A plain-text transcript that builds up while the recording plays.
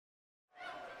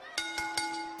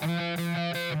The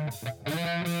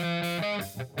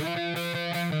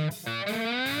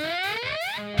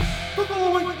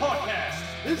following podcast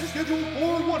is scheduled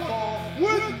for one fall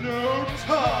with no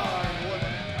time limit.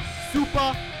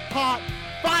 Super hot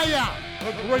fire!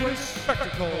 The greatest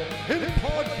spectacle in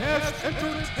podcast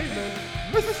entertainment,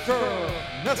 Mr.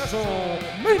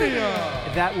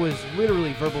 Nestlemania. That was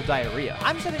literally verbal diarrhea.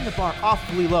 I'm setting the bar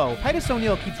awfully low. Titus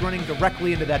O'Neil keeps running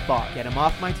directly into that bar. Get him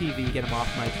off my TV, get him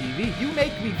off my TV. You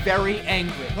make me very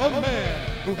angry. The man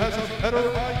who has a better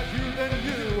IQ than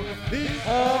you, the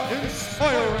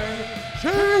awe-inspiring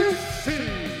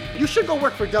JC. You should go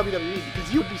work for WWE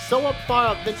because you'd be so up far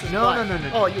up Vince's butt.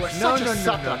 No. Oh, you are such a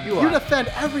sucker. You You are. defend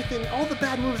everything, all the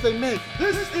bad moves they make.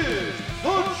 This is the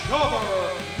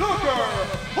Jobber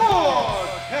Knocker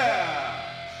Podcast.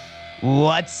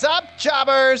 What's up,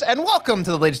 jobbers, and welcome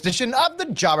to the latest edition of the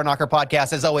Jobber Knocker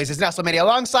Podcast. As always, it's Nestlemania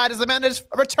alongside as the man is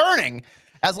returning.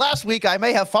 As last week, I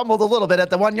may have fumbled a little bit at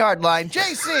the 1 yard line.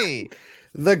 JC.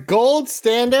 The gold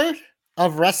standard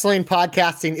of wrestling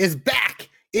podcasting is back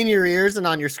in your ears and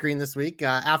on your screen this week.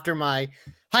 After my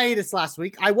hiatus last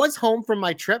week, I was home from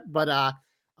my trip, but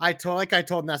I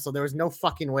told Nestle, there was no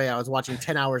fucking way I was watching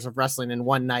 10 hours of wrestling in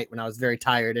one night when I was very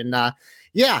tired. And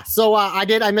so I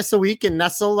did. I missed a week, and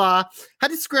Nestle had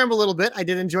to scramble a little bit. I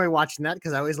did enjoy watching that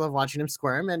because I always love watching him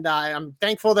squirm. And I'm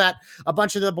thankful that a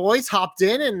bunch of the boys hopped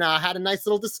in and had a nice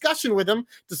little discussion with him,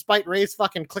 despite Ray's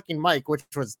fucking clicking mic, which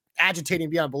was agitating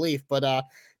beyond belief. But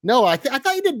no, I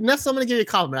thought you did, Nestle, I'm going to give you a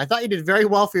compliment. I thought you did very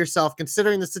well for yourself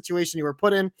considering the situation you were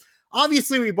put in.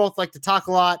 Obviously, we both like to talk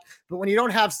a lot, but when you don't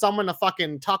have someone to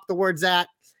fucking talk the words at,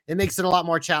 it makes it a lot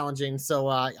more challenging. So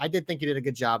I did think you did a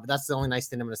good job. But that's the only nice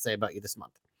thing I'm going to say about you this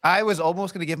month. I was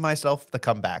almost going to give myself the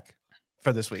comeback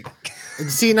for this week.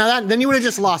 See, now then you would have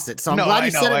just lost it. So I'm glad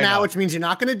you said it now, know. which means you're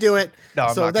not going to do it. No,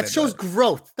 I'm so not that gonna do shows it.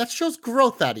 growth. That shows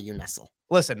growth out of you, Nestle.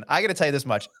 Listen, I got to tell you this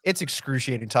much. It's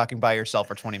excruciating talking by yourself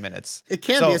for 20 minutes. It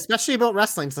can be, especially about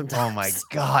wrestling sometimes. Oh, my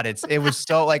God. It was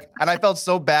so and I felt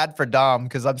so bad for Dom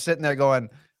because I'm sitting there going,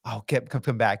 oh,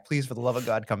 come back. Please, for the love of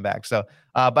God, come back. So,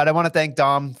 but I want to thank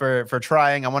Dom for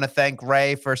trying. I want to thank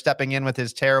Ray for stepping in with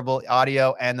his terrible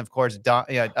audio. And, of course,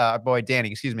 our boy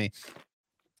Danny,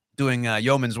 doing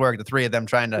yeoman's work. The three of them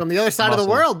trying to From the other side of the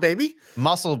world, baby.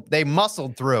 They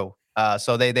muscled through.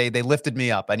 So they lifted me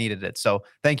up. I needed it. So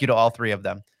thank you to all three of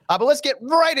them. But let's get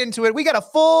right into it. We got a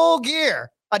full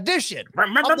gear edition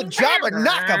of the Jobber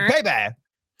Knocker, baby.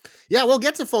 Yeah, we'll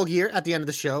get to full gear at the end of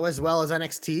the show, as well as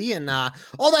NXT and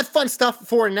all that fun stuff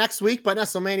for next week. But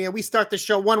Nestlemania, we start the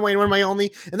show one way and one way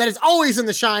only, and that is always in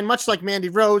the shine, much like Mandy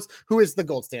Rose, who is the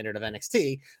gold standard of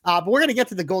NXT. But we're gonna get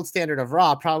to the gold standard of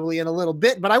Raw probably in a little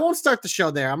bit, but I won't start the show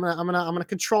there. I'm gonna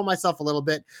control myself a little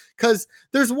bit because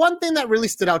there's one thing that really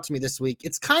stood out to me this week.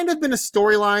 It's kind of been a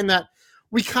storyline that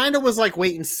we kind of was like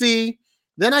wait and see.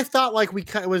 Then I thought like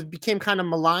became kind of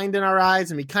maligned in our eyes,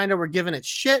 and we kind of were giving it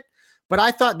shit. But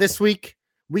I thought this week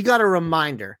we got a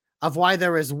reminder of why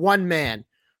there is one man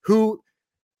who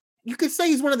you could say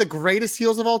he's one of the greatest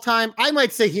heels of all time. I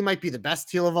might say he might be the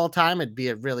best heel of all time. It'd be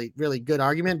a really, really good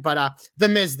argument. But The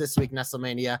Miz this week,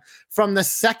 Nestlemania, from the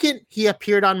second he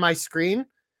appeared on my screen,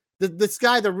 this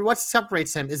guy, what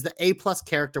separates him is the A+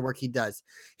 character work he does.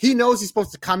 He knows he's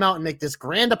supposed to come out and make this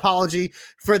grand apology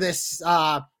for this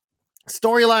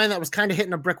storyline that was kind of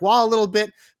hitting a brick wall a little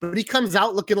bit, but he comes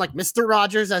out looking like Mr.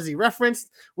 Rogers, as he referenced,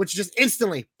 which just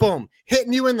instantly, boom,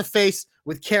 hitting you in the face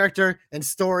with character and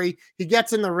story. He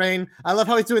gets in the ring. I love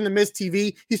how he's doing the Miz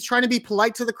TV. He's trying to be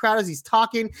polite to the crowd as he's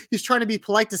talking. He's trying to be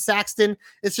polite to Saxton.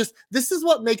 It's just, this is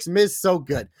what makes Miz so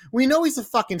good. We know he's a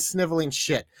fucking sniveling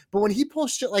shit, but when he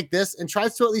pulls shit like this and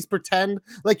tries to at least pretend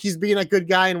like he's being a good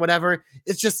guy and whatever,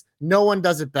 it's just, no one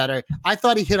does it better. I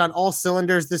thought he hit on all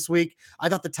cylinders this week. I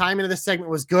thought the timing of this segment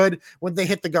was good when they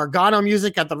hit the Gargano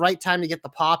music at the right time to get the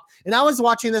pop. And I was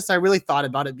watching this, I really thought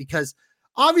about it because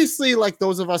obviously, like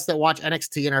those of us that watch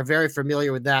NXT and are very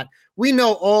familiar with that, we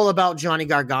know all about Johnny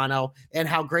Gargano and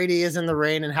how great he is in the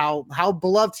ring and how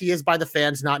beloved he is by the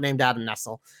fans, not named Adam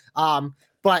Nestle.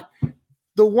 But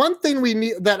the one thing we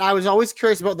need that I was always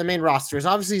curious about the main roster is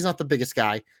obviously he's not the biggest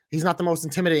guy. He's not the most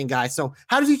intimidating guy. So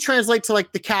how does he translate to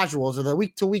like the casuals or the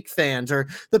week-to-week fans or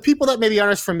the people that maybe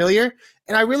aren't as familiar?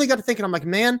 And I really got to thinking, I'm like,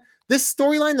 man, this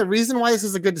storyline, the reason why this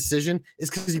is a good decision is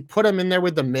because you put him in there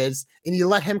with The Miz and you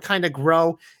let him kind of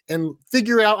grow and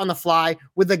figure it out on the fly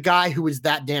with a guy who is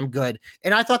that damn good.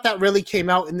 And I thought that really came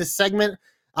out in this segment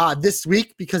this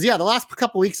week because, yeah, the last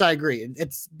couple weeks, I agree.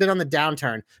 It's been on the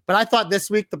downturn. But I thought this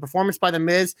week, the performance by The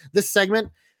Miz, this segment,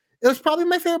 it was probably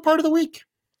my favorite part of the week.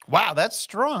 Wow, that's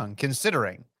strong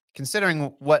considering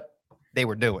what they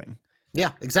were doing.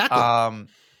 Yeah, exactly.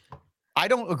 I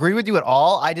don't agree with you at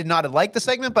all. I did not like the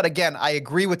segment, but again, I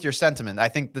agree with your sentiment. I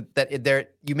think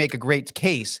that you make a great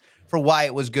case for why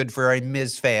it was good for a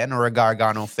Miz fan or a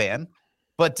Gargano fan.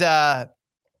 But the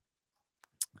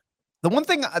one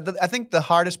thing I think the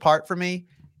hardest part for me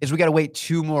is we got to wait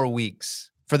 2 more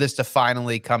weeks for this to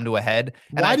finally come to a head.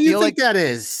 And Why do you think that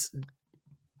is?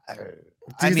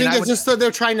 Do you think it's just that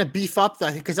they're trying to beef up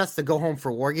because that's the go home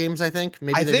for War Games? I think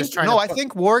maybe they're just trying. I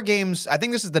think War Games. I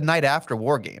think this is the night after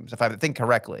War Games, if I think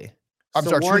correctly. I'm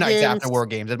sorry, 2 nights after War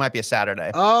Games. It might be a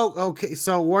Saturday. Oh, okay.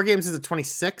 So War Games is the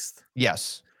 26th.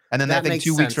 Yes, and then I think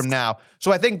 2 weeks from now.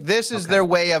 So I think this is their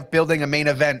way of building a main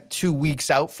event 2 weeks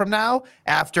out from now,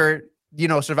 after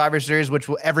Survivor Series, which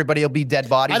everybody will be dead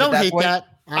bodies. I don't hate point. that.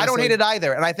 Honestly. I don't hate it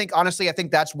either, and I think honestly,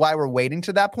 that's why we're waiting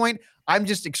to that point. I'm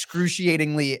just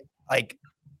excruciatingly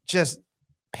just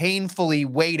painfully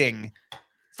waiting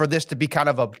for this to be kind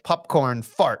of a popcorn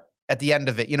fart at the end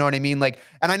of it. You know what I mean? And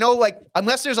I know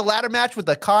unless there's a ladder match with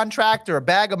a contract or a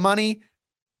bag of money,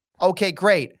 okay,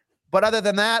 great. But other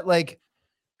than that,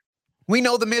 we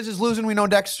know the Miz is losing. We know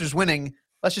Dexter's winning.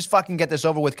 Let's just fucking get this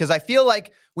over with. Cause I feel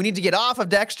like we need to get off of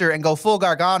Dexter and go full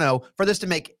Gargano for this to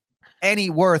make any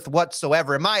worth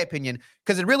whatsoever, in my opinion.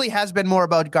 Cause it really has been more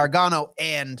about Gargano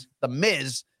and the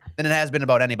Miz than it has been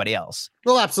about anybody else.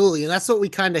 Well, absolutely. And that's what we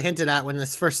kind of hinted at when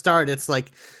this first started. It's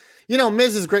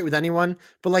Miz is great with anyone,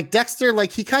 but Dexter,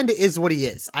 he kind of is what he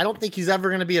is. I don't think he's ever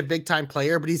going to be a big time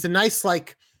player, but he's a nice,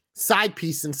 side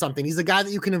piece in something. He's a guy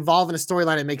that you can involve in a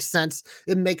storyline. It makes sense.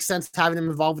 It makes sense having him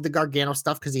involved with the Gargano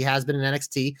stuff because he has been in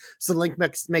NXT. So the link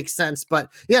makes sense. But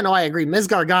yeah, no, I agree. Miz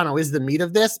Gargano is the meat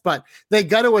of this, but they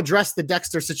got to address the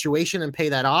Dexter situation and pay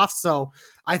that off. So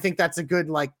I think that's a good,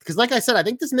 because like I said, I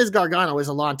think this Miz Gargano is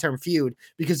a long-term feud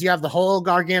because you have the whole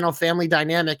Gargano family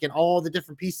dynamic and all the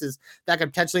different pieces that could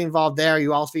potentially involve there.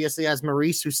 You obviously has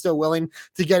Maurice, who's still willing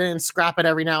to get in and scrap it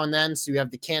every now and then. So you have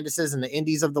the Candices and the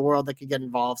Indies of the world that could get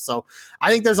involved. So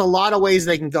I think there's a lot of ways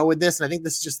they can go with this. And I think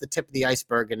this is just the tip of the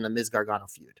iceberg in the Miz Gargano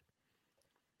feud.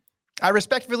 I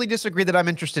respectfully disagree that I'm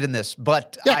interested in this,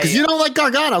 but yeah, because you don't like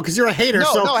Gargano because you're a hater.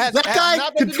 That guy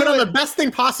could put on the best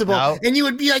thing possible, and you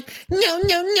would be like, no,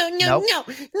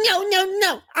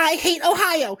 I hate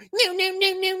Ohio.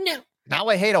 No. Now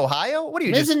I hate Ohio. What are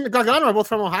you? Miz and Gargano are both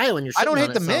from Ohio, and I don't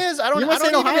hate the Miz. I don't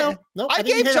hate Ohio. No, I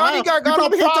gave Johnny Gargano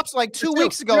props 2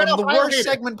 weeks ago in the worst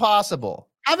segment possible.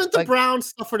 Haven't the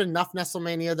Browns suffered enough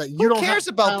Nestlemania that you don't? Who cares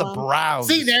about the Browns?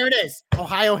 See, there it is,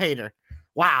 Ohio hater.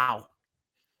 Wow.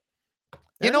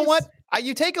 You know what?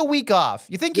 You take a week off.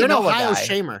 You think you're an Ohio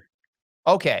shamer.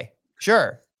 Okay,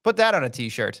 sure. Put that on a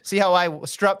t-shirt. See how I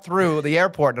struck through the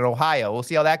airport in Ohio. We'll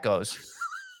see how that goes.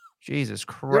 Jesus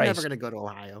Christ. You're never going to go to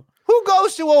Ohio. Who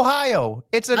goes to Ohio?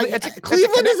 Cleveland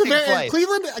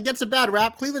gets a bad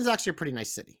rap. Cleveland's actually a pretty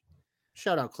nice city.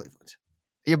 Shout out Cleveland.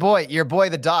 Your boy,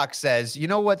 the doc says, you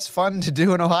know what's fun to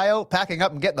do in Ohio? Packing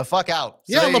up and getting the fuck out.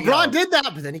 So yeah, LeBron did that,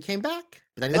 but then he came back.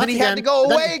 But then he had to go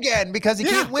away again because he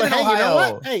can't win in Ohio. You know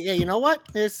what? Hey, you know what?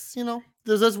 It's,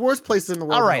 there's worse places in the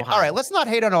world. All right. Let's not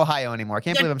hate on Ohio anymore. I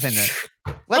can't believe I'm saying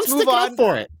that. Let's move on. Up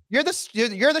for it. You're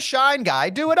the shine guy.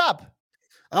 Do it up.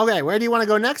 Okay, where do you want to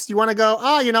go next? You want to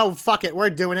go, fuck it. We're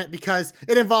doing it because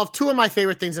it involved 2 of my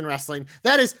favorite things in wrestling.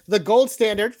 That is the gold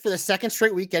standard for the second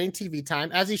straight week getting TV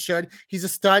time, as he should. He's a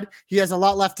stud. He has a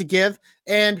lot left to give.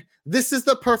 And this is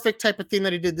the perfect type of thing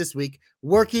that he did this week,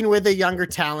 working with a younger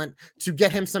talent to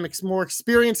get him some more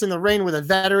experience in the ring with a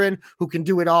veteran who can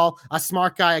do it all, a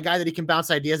smart guy, a guy that he can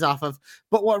bounce ideas off of.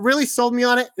 But what really sold me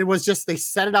on it was just they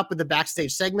set it up with the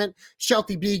backstage segment,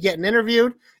 Shelty B getting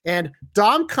interviewed, and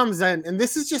Dom comes in, and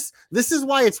this is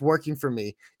why it's working for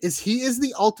me, is he is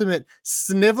the ultimate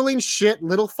sniveling shit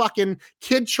little fucking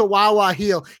kid chihuahua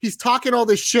heel. He's talking all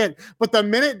this shit, but the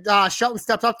minute Shelton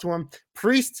steps up to him,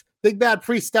 Big Bad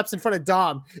Priest steps in front of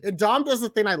Dom, and Dom does the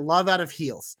thing I love out of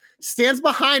heels. Stands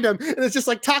behind him, and it's just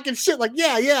talking shit,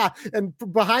 yeah, and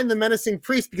behind the menacing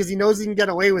Priest because he knows he can get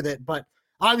away with it. But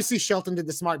obviously, Shelton did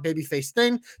the smart babyface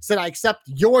thing, said, I accept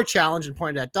your challenge, and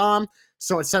pointed at Dom.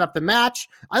 So it set up the match.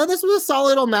 I thought this was a solid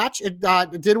little match. It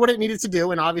did what it needed to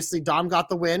do, and obviously, Dom got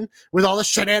the win with all the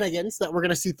shenanigans that we're going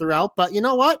to see throughout. But you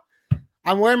know what?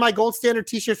 I'm wearing my gold standard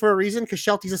t-shirt for a reason because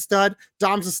Shelty's a stud,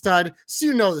 Dom's a stud,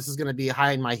 so this is going to be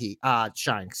high in my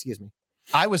shine. Excuse me.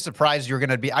 I was surprised you were going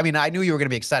to be. I mean, I knew you were going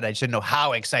to be excited. I just didn't know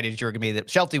how excited you were going to be that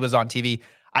Shelty was on TV.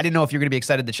 I didn't know if you were going to be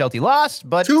excited that Shelty lost,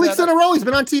 but 2 weeks in a row he's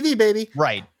been on TV, baby.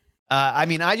 Right. I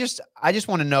mean, I just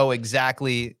want to know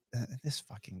exactly this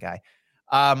fucking guy.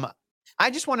 I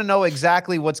just want to know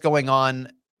exactly what's going on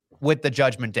with the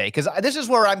Judgment Day because this is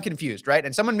where I'm confused, right?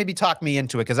 And someone maybe talk me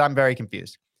into it because I'm very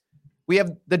confused. We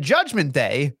have the Judgment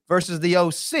Day versus the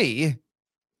OC,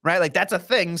 right? Like that's a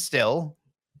thing still.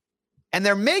 And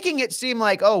they're making it seem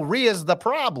like, oh, Rhea's the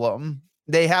problem.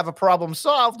 They have a problem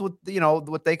solved with,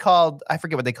 what they called, I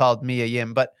forget what they called Mia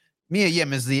Yim, but Mia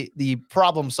Yim is the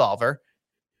problem solver.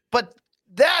 But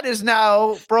that is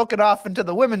now broken off into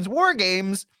the women's war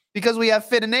games because we have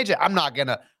Finn and AJ. I'm not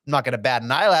gonna bat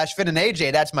an eyelash. Finn and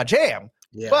AJ, that's my jam.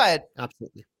 Yeah, but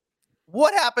absolutely.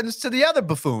 What happens to the other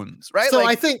buffoons, right? So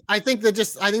I think the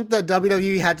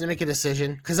WWE had to make a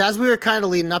decision because as we were kind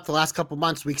of leading up the last couple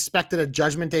months, we expected a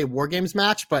Judgment Day War Games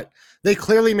match, but they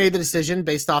clearly made the decision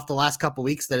based off the last couple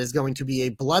weeks that is going to be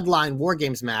a Bloodline War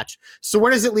Games match. So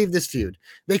where does it leave this feud?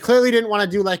 They clearly didn't want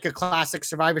to do like a classic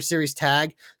Survivor Series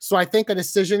tag. So I think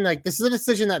this is a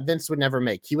decision that Vince would never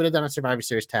make. He would have done a Survivor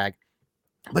Series tag,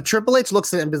 but Triple H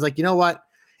looks at it and is like, you know what?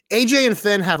 AJ and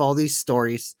Finn have all these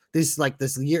stories. Things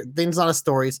on the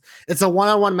stories. It's a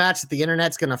one-on-one match that the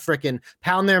internet's gonna freaking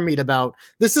pound their meat about.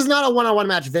 This is not a one-on-one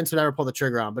match Vince would ever pull the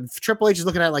trigger on, but Triple H is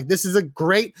looking at it like this is a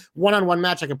great one-on-one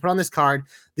match I can put on this card.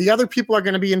 The other people are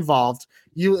gonna be involved.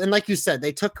 And like you said,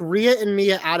 they took Rhea and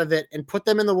Mia out of it and put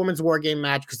them in the women's war game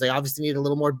match because they obviously need a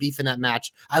little more beef in that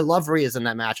match. I love Rhea's in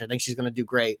that match. I think she's gonna do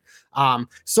great.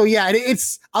 So yeah,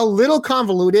 it's a little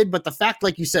convoluted, but the fact,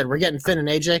 like you said, we're getting Finn and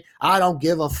AJ. I don't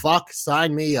give a fuck.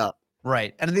 Sign me up.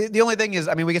 Right. And the only thing is,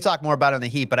 I mean, we could talk more about it in the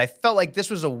heat, but I felt like this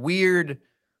was a weird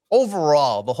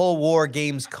overall. The whole War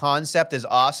Games concept is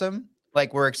awesome.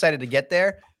 Like we're excited to get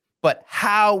there, but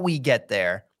how we get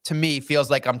there to me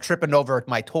feels like I'm tripping over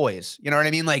my toys. You know what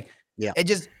I mean? Like, yeah,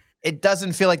 it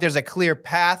doesn't feel like there's a clear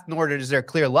path, nor is there a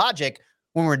clear logic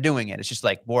when we're doing it. It's just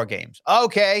like War Games.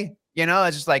 Okay.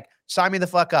 It's just like, sign me the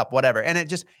fuck up, whatever. And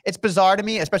it's bizarre to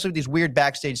me, especially with these weird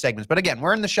backstage segments. But again,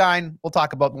 we're in the shine. We'll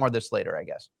talk about more of this later, I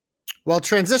guess. Well,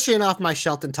 transitioning off my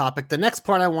Shelton topic, the next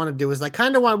part I want to do is we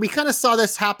kind of saw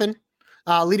this happen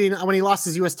leading when he lost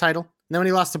his U.S. title. And then when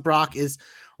he lost to Brock is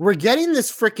we're getting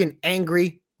this freaking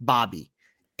angry Bobby.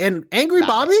 And angry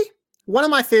Bobby, one of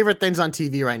my favorite things on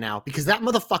TV right now because that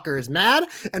motherfucker is mad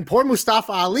and poor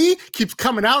Mustafa Ali keeps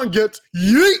coming out and gets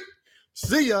yeet.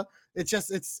 See ya. It's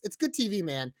good TV,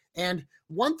 man. And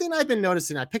one thing I've been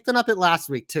noticing, I picked it up last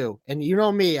week too. And you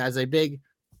know me as a big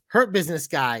Hurt Business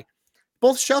guy.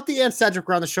 Both Shelty and Cedric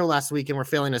were on the show last week and were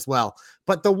failing as well.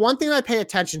 But the one thing I pay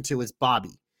attention to is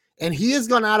Bobby. And he has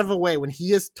gone out of a way when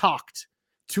he has talked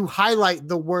to highlight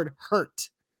the word hurt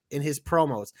in his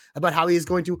promos about how he is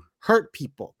going to hurt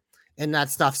people and that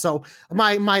stuff. So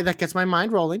that gets my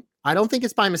mind rolling. I don't think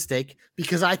it's by mistake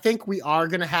because I think we are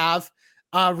going to have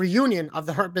a reunion of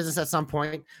the Hurt Business at some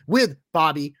point with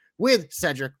Bobby, with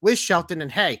Cedric, with Shelton.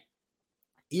 And hey,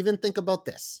 even think about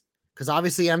this. Because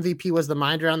obviously MVP was the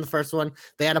minder on the first one.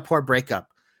 They had a poor breakup.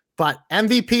 But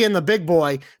MVP and the big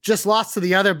boy just lost to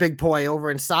the other big boy over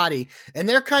in Saudi. And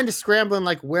they're kind of scrambling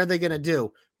like, where are they going to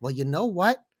do? Well, you know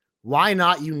what? Why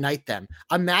not unite them?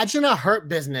 Imagine a Hurt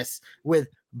Business with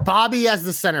Bobby as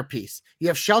the centerpiece. You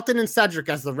have Shelton and Cedric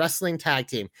as the wrestling tag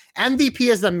team.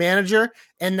 MVP as the manager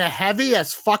and the heavy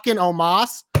as fucking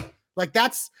Omos. Like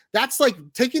that's like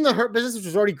taking the Hurt Business, which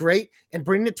was already great, and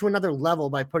bringing it to another level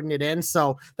by putting it in.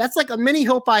 So that's like a mini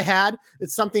hope I had.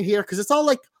 It's something here because it's all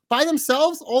like by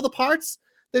themselves, all the parts.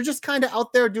 They're just kind of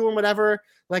out there doing whatever.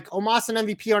 Like Omos and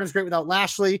MVP aren't as great without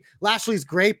Lashley. Lashley's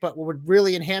great, but what would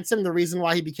really enhance him, the reason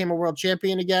why he became a world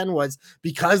champion again was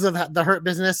because of the Hurt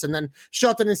Business. And then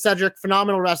Shelton and Cedric,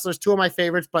 phenomenal wrestlers, two of my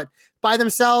favorites, but by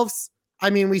themselves, I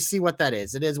mean, we see what that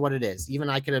is. It is what it is. Even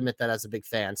I can admit that as a big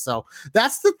fan. So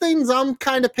that's the things I'm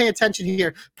kind of paying attention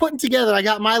here. Putting together, I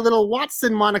got my little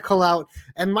Watson monocle out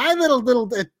and my little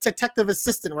detective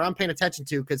assistant where I'm paying attention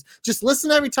to because just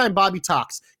listen every time Bobby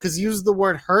talks because he uses the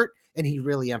word hurt and he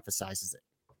really emphasizes it.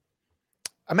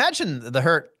 Imagine the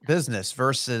Hurt Business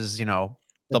versus, the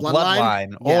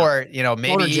Bloodline or,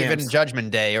 maybe even Judgment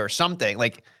Day or something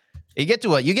like. You get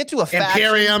to a Imperium,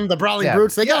 faction. the Brawling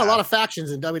Brutes. They got a lot of factions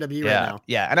in WWE right now.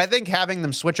 Yeah, and I think having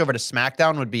them switch over to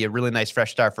SmackDown would be a really nice fresh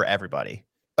start for everybody.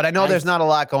 But I know there's not a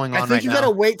lot going on right now. I think you got to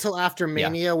wait till after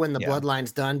Mania when the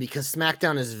Bloodline's done because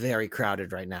SmackDown is very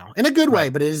crowded right now. In a good way,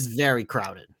 but it is very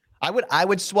crowded. I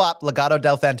would swap Legado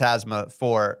del Fantasma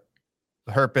for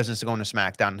Hurt Business to go into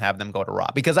SmackDown and have them go to Raw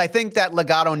because I think that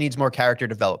Legado needs more character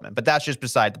development, but that's just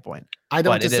beside the point. I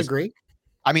don't disagree.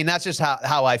 That's just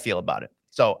how I feel about it.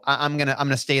 So I'm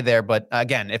gonna stay there. But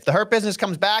again, if the Hurt Business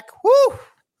comes back, whoo!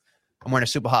 I'm wearing a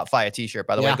Super Hot Fire t-shirt,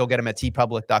 by the way. Go get them at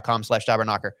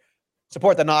tpublic.com/JobberKnocker.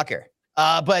 Support the Knocker.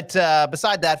 But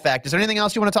beside that fact, is there anything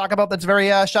else you want to talk about that's very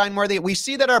shine-worthy? We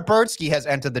see that our Birdsky has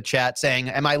entered the chat saying,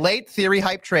 am I late? Theory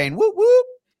hype train. Whoop, whoop.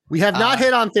 We have not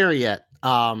hit on Theory yet.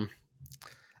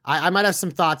 I might have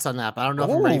some thoughts on that, but I don't know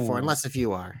if I'm ready for it, unless if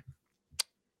you are.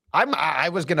 I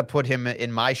was gonna put him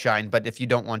in my shine, but if you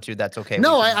don't want to, that's okay.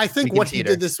 No, I think what he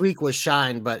did this week was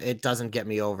shine, but it doesn't get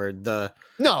me over the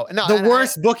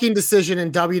worst booking decision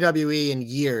in WWE in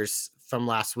years from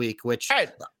last week. Which all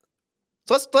right,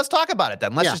 so let's talk about it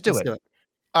then. Let's just do it.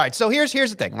 All right, so here's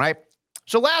the thing, right?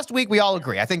 So last week we all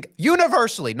agree, I think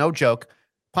universally, no joke,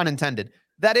 pun intended,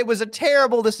 that it was a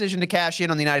terrible decision to cash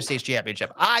in on the United States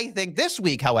Championship. I think this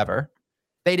week, however,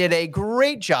 they did a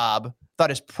great job.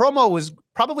 Thought his promo was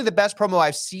probably the best promo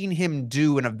I've seen him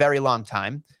do in a very long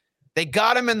time. They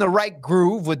got him in the right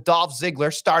groove with Dolph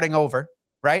Ziggler starting over,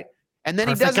 right? And then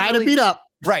perfect he doesn't guy to beat up.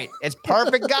 Right. It's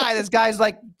perfect guy. This guy's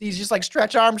like, he's just like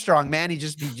Stretch Armstrong, man. He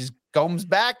just comes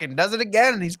back and does it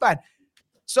again and he's fine.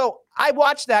 So I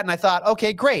watched that and I thought,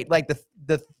 okay, great. Like the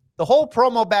whole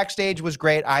promo backstage was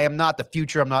great. I am not the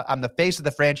future. I'm the face of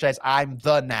the franchise. I'm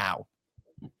the now.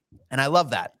 And I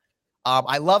love that.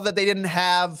 I love that they didn't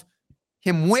have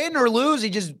him win or lose. He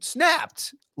just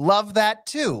snapped. Love that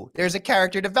too. There's a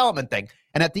character development thing.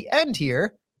 And at the end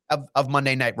here of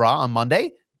Monday Night Raw on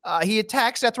Monday, he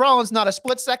attacks Seth Rollins not a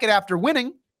split second after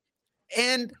winning.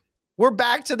 And we're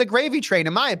back to the gravy train,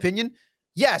 in my opinion.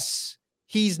 Yes,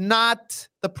 he's not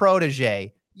the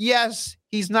protege. Yes,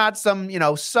 he's not some,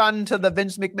 son to the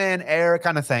Vince McMahon heir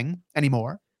kind of thing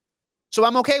anymore. So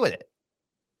I'm okay with it.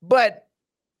 But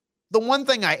the one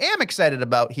thing I am excited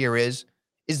about here is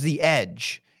the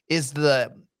edge, is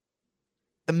the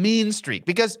mean streak.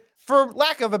 Because for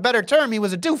lack of a better term, he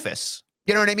was a doofus.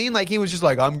 You know what I mean? Like he was just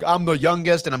like, I'm the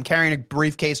youngest and I'm carrying a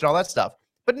briefcase and all that stuff.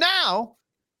 But now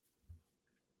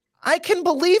I can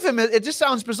believe him. It just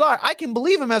sounds bizarre. I can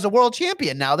believe him as a world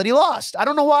champion now that he lost. I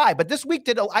don't know why, but this week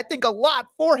did, I think, a lot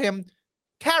for him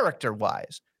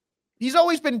character-wise. He's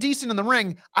always been decent in the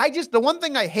ring. The one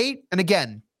thing I hate, and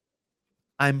again,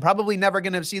 I'm probably never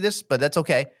going to see this, but that's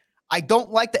okay. I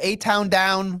don't like the A-Town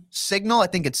Down signal. I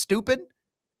think it's stupid.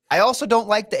 I also don't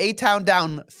like the A-Town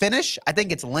Down finish. I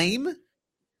think it's lame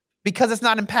because it's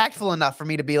not impactful enough for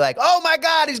me to be like, oh my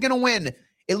God, he's going to win.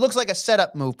 It looks like a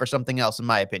setup move for something else, in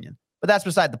my opinion. But that's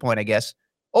beside the point, I guess.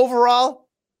 Overall,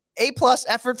 A+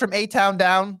 effort from A-Town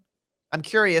Down. I'm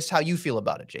curious how you feel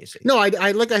about it, JC. No, I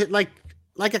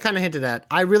kind of hinted at.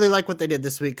 I really like what they did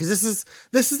this week because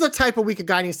this is the type of week a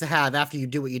guy needs to have after you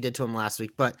do what you did to him last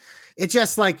week. But it's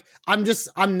just like I'm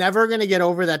never gonna get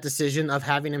over that decision of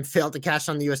having him fail to cash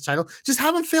on the U.S. title. Just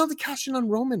have him fail to cash in on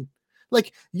Roman.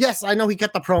 Like, yes, I know he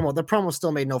got the promo. The promo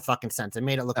still made no fucking sense. It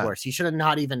made it look worse. They should have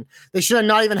not even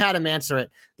had him answer it.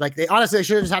 Like they should have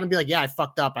just had him be like, yeah, I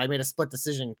fucked up. I made a split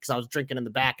decision because I was drinking in the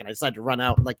back and I decided to run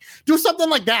out. Like do something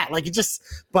like that. Like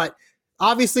but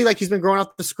obviously, like he's been growing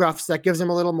up the scruffs. That gives him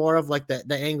a little more of like the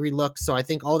angry look. So I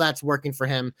think all that's working for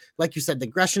him. Like you said, the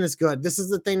aggression is good. This is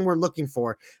the thing we're looking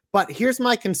for. But here's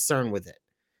my concern with it.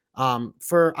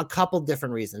 For a couple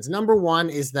different reasons. Number one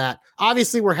is that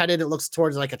obviously we're headed, it looks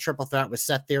towards like a triple threat with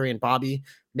Seth Theory and Bobby,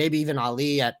 maybe even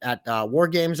Ali at War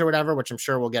Games or whatever, which I'm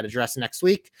sure we'll get addressed next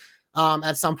week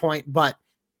at some point. But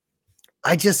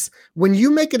when you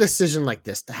make a decision like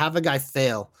this to have a guy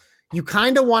fail, you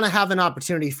kind of want to have an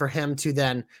opportunity for him to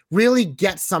then really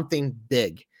get something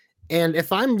big. And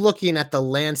if I'm looking at the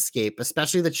landscape,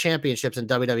 especially the championships in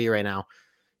WWE right now,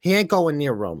 he ain't going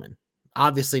near Roman.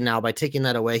 Obviously now by taking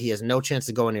that away, he has no chance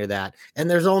to go near that. And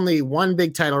there's only one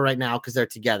big title right now because they're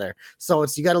together. So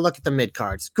you got to look at the mid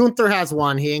cards. Gunther has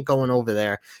one. He ain't going over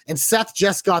there. And Seth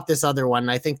just got this other one.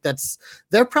 And I think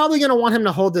they're probably going to want him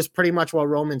to hold this pretty much while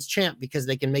Roman's champ because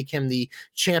they can make him the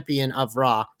champion of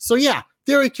Raw. So yeah,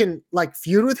 Theory can like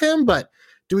feud with him, but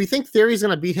do we think Theory's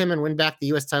going to beat him and win back the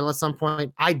U.S. title at some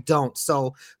point? I don't.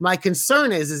 So my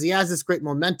concern is he has this great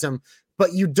momentum,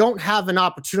 but you don't have an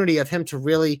opportunity of him to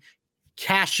really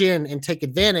cash in and take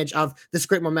advantage of this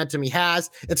great momentum he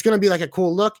has. It's going to be like a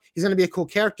cool look. He's going to be a cool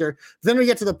character. Then we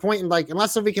get to the point and like,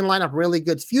 unless if we can line up really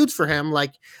good feuds for him,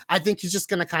 like I think he's just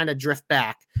going to kind of drift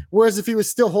back. Whereas if he was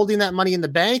still holding that Money in the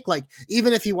Bank, like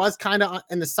even if he was kind of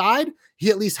in the side, he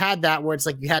at least had that where it's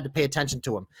like you had to pay attention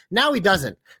to him. Now he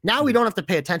doesn't. Now we don't have to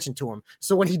pay attention to him.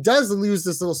 So when he does lose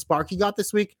this little spark he got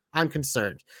this week, I'm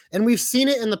concerned. And we've seen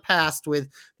it in the past with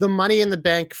the Money in the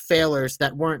Bank failures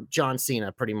that weren't John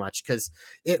Cena pretty much because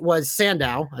it was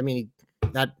Sandow. I mean,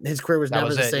 that his career was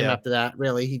never the same after that,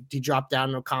 really. He dropped down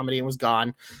into comedy and was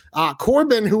gone.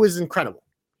 Corbin, who is incredible,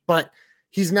 but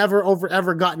he's never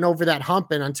ever gotten over that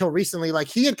hump. And until recently, like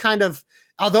he had kind of,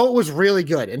 although it was really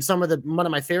good and one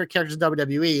of my favorite characters in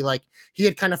WWE, like he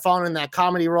had kind of fallen in that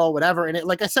comedy role, whatever. And it,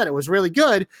 like I said, it was really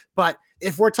good. But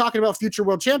if we're talking about future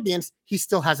world champions, he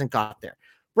still hasn't got there.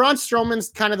 Braun Strowman's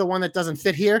kind of the one that doesn't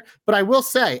fit here. But I will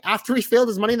say, after he failed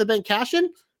his Money in the Bank cash-in,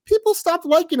 people stopped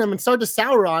liking him and started to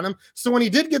sour on him. So when he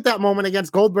did get that moment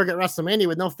against Goldberg at WrestleMania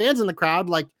with no fans in the crowd,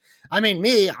 like, I mean,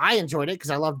 I enjoyed it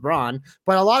because I loved Braun,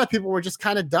 but a lot of people were just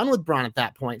kind of done with Braun at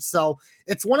that point. So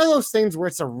it's one of those things where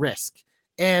it's a risk.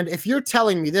 And if you're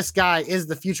telling me this guy is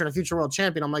the future and a future world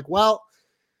champion, I'm like, well,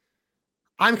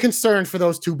 I'm concerned for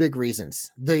those two big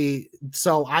reasons.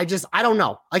 So I don't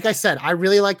know. Like I said, I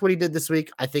really liked what he did this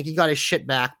week. I think he got his shit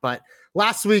back, but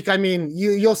last week, I mean,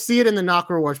 you'll see it in the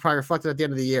knocker awards probably reflected at the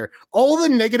end of the year. All the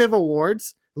negative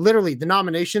awards, literally the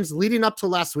nominations leading up to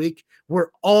last week,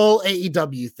 were all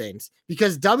AEW things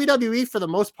because WWE, for the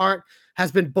most part,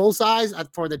 has been bullseyes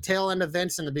for the tail end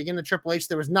events in the beginning of Triple H.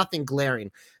 There was nothing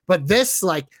glaring, but this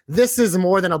is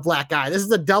more than a black eye. This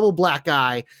is a double black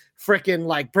eye. Freaking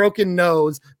like broken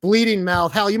nose, bleeding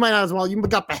mouth. Hell, you might not as well. You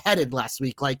got beheaded last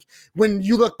week. Like when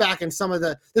you look back in this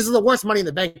is the worst Money in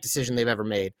the Bank decision they've ever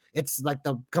made. It's like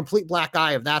the complete black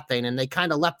eye of that thing. And they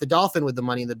kind of left the dolphin with the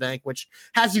Money in the Bank, which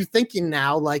has you thinking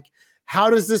now, like,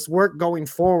 how does this work going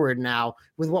forward now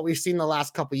with what we've seen the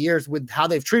last couple of years with how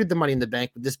they've treated the Money in the Bank,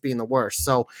 with this being the worst?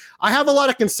 So I have a lot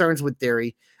of concerns with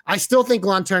Theory. I still think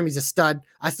long-term he's a stud.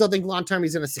 I still think long-term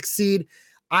he's going to succeed.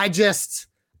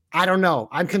 I don't know.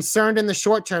 I'm concerned in the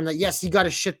short term that, yes, he got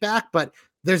his shit back, but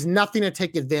there's nothing to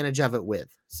take advantage of it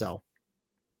with. So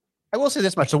I will say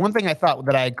this much. So one thing I thought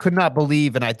that I could not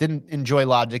believe, and I didn't enjoy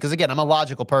logic, because again, I'm a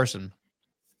logical person.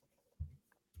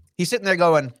 He's sitting there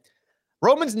going,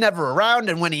 Roman's never around,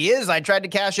 and when he is, I tried to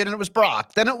cash in, and it was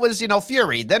Brock. Then it was,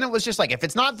 Fury. Then it was just like, if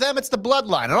it's not them, it's the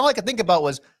bloodline. And all I could think about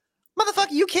was,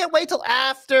 motherfucker, you can't wait till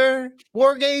after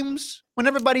War Games when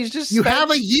everybody's just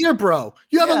have a year, bro.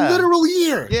 You have a literal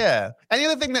year. Yeah. And the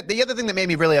other thing that made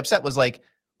me really upset was like,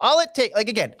 all it take, like,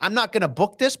 again, I'm not going to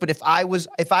book this, but if I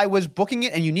was booking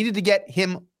it and you needed to get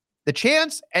him the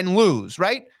chance and lose,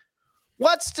 right?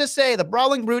 What's to say the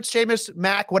Brawling Brutes, Sheamus,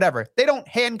 Mac, whatever, they don't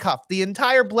handcuff the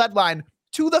entire bloodline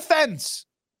to the fence,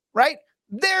 right?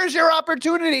 There's your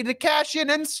opportunity to cash in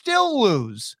and still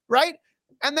lose, right?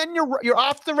 And then you're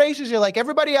off the races. You're like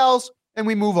everybody else, and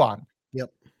we move on.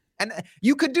 Yep. And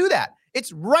you could do that.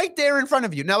 It's right there in front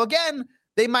of you. Now, again,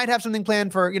 they might have something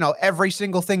planned for, every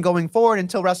single thing going forward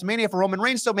until WrestleMania for Roman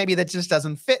Reigns. So maybe that just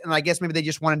doesn't fit. And I guess maybe they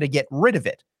just wanted to get rid of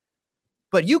it.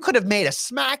 But you could have made a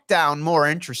SmackDown more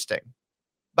interesting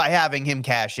by having him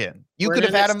cash in. You could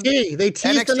have had him. They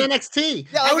teased in NXT.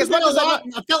 Yeah, I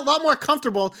felt a lot more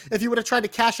comfortable if you would have tried to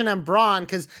cash in on Braun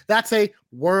because that's a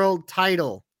world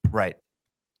title. Right.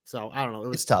 So I don't know.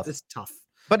 It's tough. It's tough.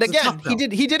 But again,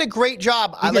 he did a great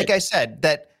job. Like I said,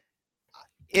 that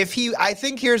I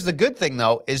think here's the good thing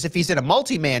though, is if he's in a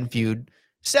multi-man feud,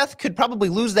 Seth could probably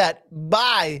lose that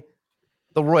by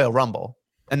the Royal Rumble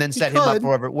and then set him up for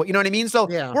whatever. You know what I mean? So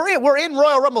we're in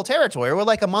Royal Rumble territory. We're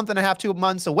like a month and a half, 2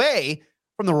 months away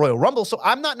from the Royal Rumble. So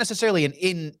I'm not necessarily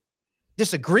in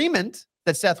disagreement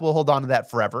that Seth will hold on to that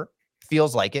forever.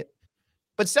 Feels like it.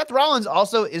 But Seth Rollins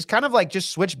also is kind of like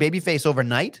just switch babyface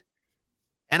overnight.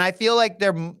 And I feel like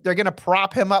they're going to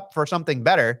prop him up for something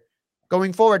better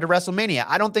going forward to WrestleMania.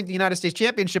 I don't think the United States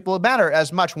Championship will matter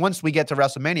as much once we get to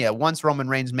WrestleMania, once Roman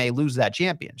Reigns may lose that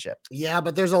championship. Yeah,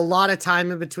 but there's a lot of time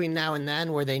in between now and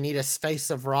then where they need a face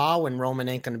of Raw when Roman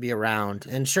ain't going to be around.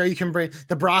 And sure, you can bring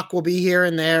the Brock will be here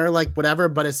and there, like whatever,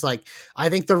 but it's like, I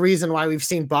think the reason why we've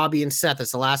seen Bobby and Seth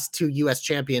as the last two US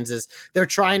champions is they're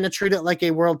trying to treat it like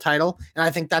a world title. And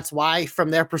I think that's why, from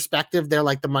their perspective, they're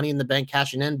like the Money in the Bank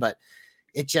cashing in, but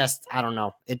it just, I don't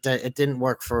know. It didn't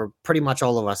work for pretty much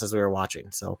all of us as we were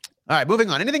watching. So, all right, moving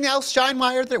on. Anything else, Shine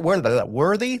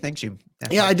worthy? Thanks you.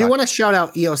 Yeah, I do want to shout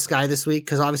out Io Sky this week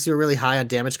because obviously we're really high on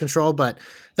Damage Control, but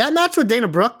that match with Dana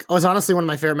Brooke was honestly one of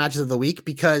my favorite matches of the week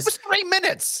because it was 3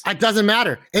 minutes. It doesn't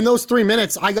matter. In those 3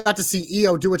 minutes, I got to see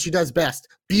Io do what she does best,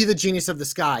 be the genius of the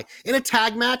sky. In a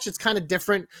tag match, it's kind of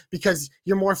different because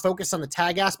you're more focused on the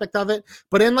tag aspect of it.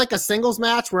 But in like a singles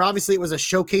match where obviously it was a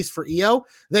showcase for Io,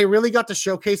 they really got the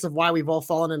showcase of why we've all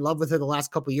fallen in love with her the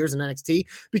last couple of years in NXT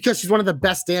because she's one of the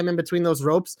best damn in between those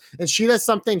ropes. And she does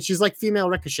something. She's like female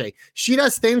Ricochet. She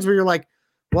does things where you're like,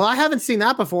 well, I haven't seen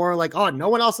that before. Like, oh, no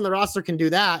one else in the roster can do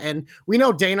that. And we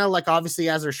know Dana, like, obviously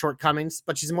has her shortcomings,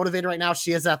 but she's motivated right now.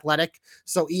 She is athletic.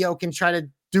 So Io can try to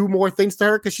do more things to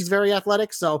her because she's very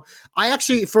athletic. So I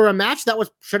actually, for a match that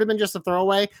should have been just a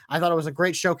throwaway, I thought it was a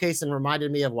great showcase and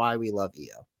reminded me of why we love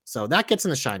Io. So that gets in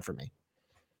the shine for me.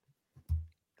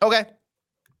 Okay.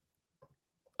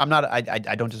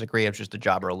 I don't disagree. It's just a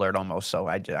jobber alert almost. So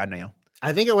I know.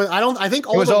 I think it was. I think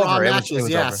all the Raw matches. It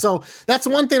was over. So that's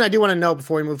one thing I do want to note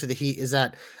before we move to the Heat is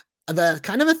that the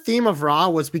kind of a theme of Raw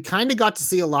was we kind of got to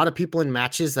see a lot of people in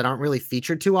matches that aren't really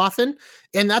featured too often.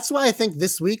 And that's why I think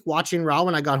this week watching Raw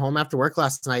when I got home after work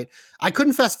last night, I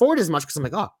couldn't fast forward as much because I'm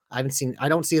like, oh, I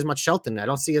don't see as much Shelton. I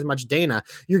don't see as much Dana.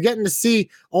 You're getting to see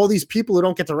all these people who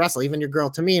don't get to wrestle, even your girl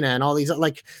Tamina and all these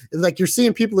like you're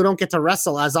seeing people who don't get to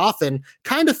wrestle as often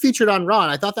kind of featured on Raw.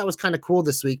 And I thought that was kind of cool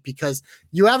this week because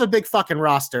you have a big fucking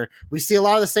roster. We see a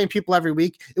lot of the same people every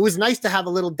week. It was nice to have a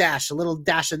little dash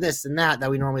of this and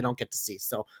that we normally don't get to see.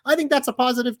 So I think that's a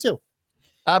positive too.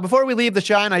 Before we leave the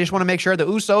shine, I just want to make sure the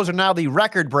Usos are now the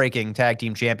record-breaking tag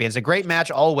team champions. A great match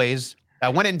always.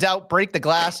 When in doubt, break the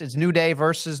glass. It's New Day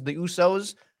versus the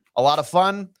Usos. A lot of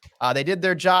fun. They did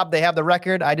their job. They have the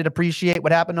record. I did appreciate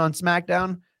what happened on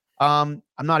SmackDown. I'm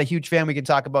not a huge fan. We can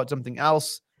talk about something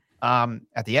else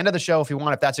at the end of the show if you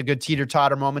want, if that's a good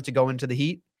teeter-totter moment to go into the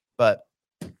heat. But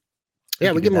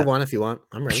yeah, we can move on if you want.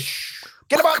 I'm ready.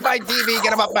 Get them off my TV.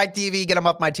 Get them off my TV. Get them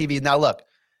off my TV. Now, look.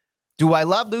 Do I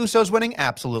love the Usos winning?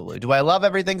 Absolutely. Do I love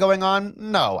everything going on?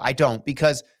 No, I don't,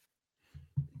 because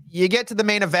you get to the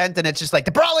main event and it's just like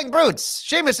the Brawling Brutes.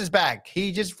 Sheamus is back.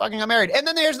 He just fucking got married. And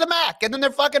then there's the Mac. And then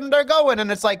they're going.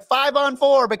 And it's like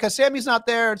 5-on-4 because Sammy's not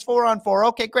there. It's 4-on-4.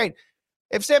 Okay, great.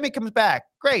 If Sammy comes back,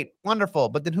 great. Wonderful.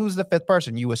 But then who's the fifth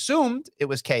person? You assumed it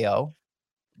was KO.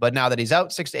 But now that he's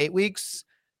out 6 to 8 weeks,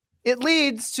 it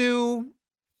leads to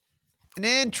an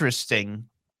interesting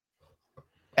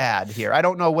ad here. I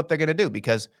don't know what they're going to do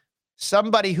because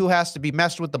somebody who has to be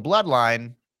messed with the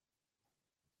bloodline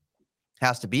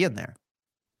has to be in there.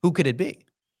 Who could it be?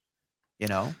 You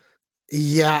know?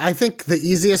 Yeah, I think the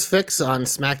easiest fix on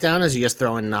SmackDown is you just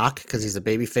throw in Knock because he's a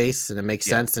babyface and it makes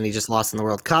sense and he just lost in the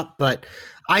World Cup. But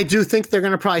I do think they're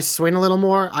going to probably swing a little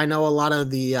more. I know a lot of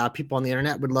the people on the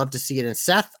internet would love to see it in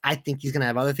Seth. I think he's going to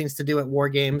have other things to do at War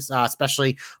Games,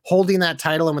 especially holding that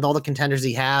title and with all the contenders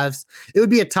he has. It would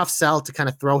be a tough sell to kind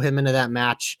of throw him into that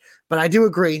match. But I do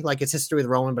agree, like it's history with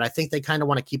Roman, but I think they kind of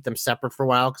want to keep them separate for a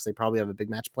while because they probably have a big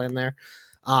match plan there.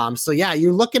 So yeah,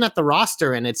 you're looking at the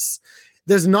roster and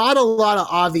there's not a lot of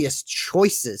obvious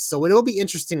choices. So it'll be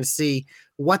interesting to see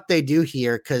what they do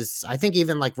here. Cause I think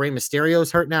even like Rey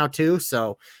Mysterio's hurt now too.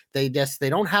 So they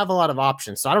don't have a lot of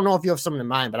options. So I don't know if you have someone in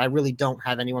mind, but I really don't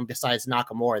have anyone besides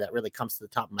Nakamura that really comes to the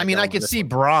top of my I could see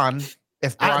Braun.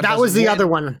 If Braun that was the other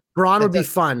one. Braun would be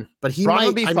fun, but Braun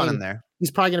would be fun in there. He's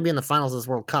probably going to be in the finals of this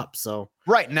World Cup. So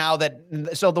right now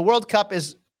so the World Cup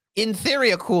is in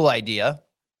theory a cool idea,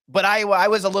 but I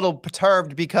was a little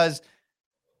perturbed because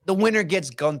the winner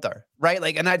gets Gunther, right?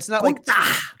 Like, and it's not like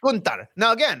Gunther.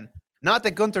 Now, again, not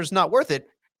that Gunther's not worth it,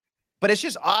 but it's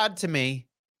just odd to me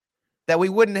that we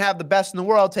wouldn't have the best in the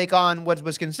world take on what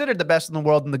was considered the best in the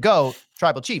world in the GOAT,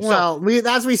 Tribal Chief. Well,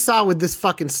 as we saw with this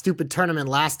fucking stupid tournament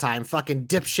last time, fucking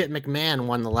dipshit McMahon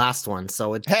won the last one.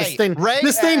 So it's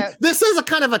this is a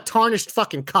kind of a tarnished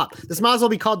fucking cup. This might as well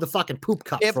be called the fucking poop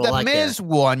cup. If the Miz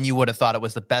won, you would have thought it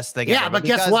was the best thing ever. Yeah, but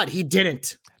guess what? He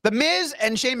didn't. The Miz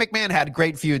and Shane McMahon had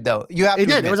great feud, though. You have to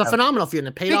admit, it was a phenomenal feud, and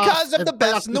it paid off because of the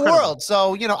best in the world.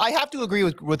 So I have to agree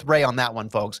with Ray on that one,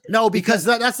 folks. No, because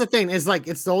that's the thing. Is like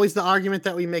it's always the argument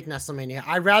that we make, WrestleMania.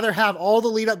 I'd rather have all the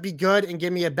lead up be good and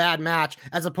give me a bad match,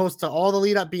 as opposed to all the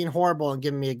lead up being horrible and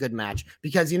giving me a good match.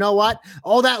 Because you know what?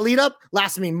 All that lead up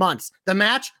lasts me months. The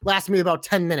match lasts me about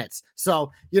 10 minutes.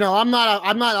 So I'm not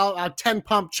a 10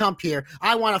 pump chump here.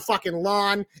 I want a fucking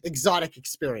lawn exotic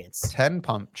experience. 10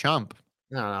 pump chump.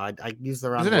 No, I use the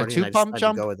wrong word. Isn't it a 2 pump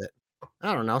chump? Go with it.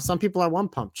 I don't know. Some people are 1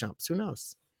 pump chumps. Who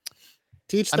knows?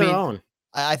 Teach their own.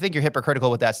 I think you're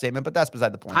hypocritical with that statement, but that's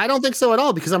beside the point. I don't think so at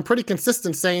all, because I'm pretty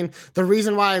consistent saying the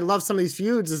reason why I love some of these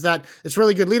feuds is that it's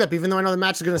really good lead up, even though I know the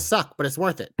match is going to suck, but it's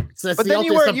worth it. So but then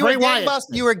you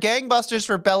were gangbusters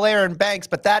for Belair and Banks,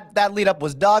 but that lead up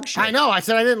was dog shit. I know. I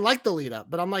said I didn't like the lead up,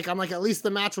 but I'm like, at least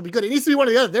the match will be good. It needs to be one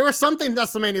or the other. There were some things in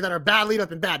WrestleMania that are bad lead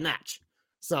up and bad match.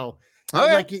 So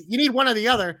like you need one or the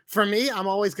other. For me, I'm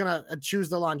always going to choose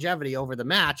the longevity over the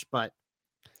match, but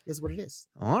it's what it is.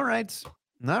 All right.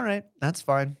 That's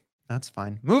fine. That's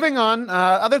fine. Moving on.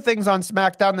 Other things on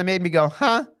SmackDown that made me go,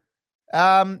 huh?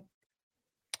 The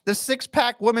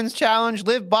 6-pack women's challenge.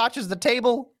 Liv botches the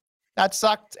table. That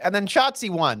sucked. And then Shotzi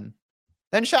won.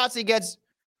 Then Shotzi gets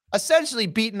essentially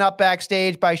beaten up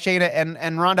backstage by Shayna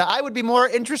and Ronda. I would be more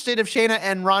interested if Shayna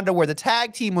and Ronda were the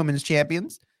tag team women's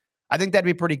champions. I think that'd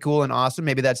be pretty cool and awesome.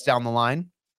 Maybe that's down the line.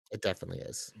 It definitely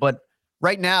is. But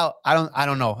right now, I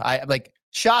don't know. I like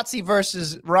Shotzi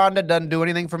versus Ronda doesn't do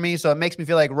anything for me, so it makes me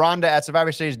feel like Ronda at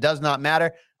Survivor Series does not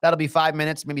matter. That'll be 5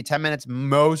 minutes, maybe 10 minutes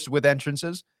most with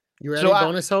entrances. You ready,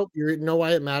 bonus hope? You know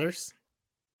why it matters?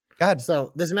 Go ahead.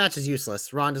 So this match is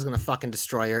useless. Ronda's going to fucking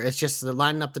destroy her. It's just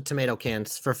lining up the tomato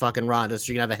cans for fucking Ronda so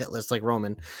you can have a hit list like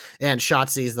Roman. And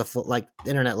Shotzi is the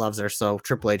internet loves her, so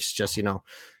Triple H just,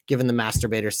 giving the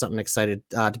masturbators something excited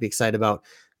to be excited about.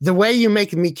 The way you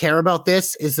make me care about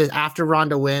this is that after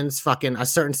Ronda wins, fucking a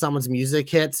certain someone's music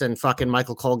hits and fucking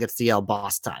Michael Cole gets to yell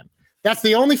boss time. That's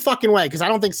the only fucking way, because I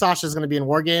don't think Sasha's going to be in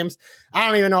War Games. I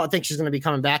don't even know. I think she's going to be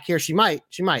coming back here. She might.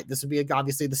 This would be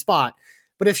obviously the spot.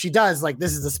 But if she does, like,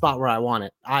 this is the spot where I want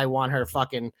it. I want her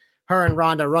and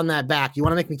Ronda run that back. You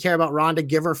want to make me care about Ronda?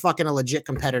 Give her fucking a legit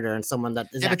competitor and someone that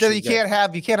is. Yeah, but then you can't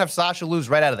have Sasha lose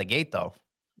right out of the gate, though.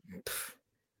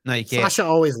 No, you can't. Sasha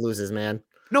always loses, man.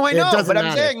 No, I know, but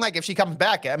I'm saying, like, if she comes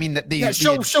back, I mean,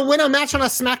 she'll win a match on a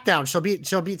SmackDown.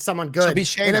 She'll beat someone good. She'll beat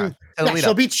Shayna.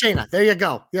 She'll beat Shayna. There you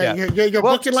go. Yeah. You're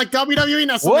booking like WWE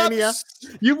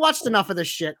WrestleMania. You've watched enough of this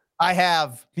shit. I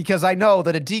have, because I know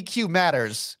that a DQ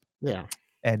matters. Yeah.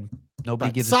 And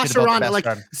nobody gives Sasha a shit about Ronda, the best like,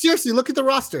 run. seriously, look at the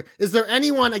roster. Is there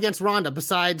anyone against Ronda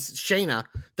besides Shayna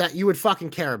that you would fucking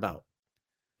care about?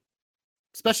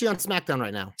 Especially on SmackDown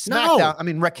right now. SmackDown. No. I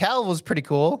mean, Raquel was pretty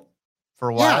cool for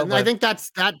a while. Yeah, and I think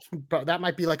that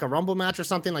might be like a Rumble match or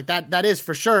something like that. That is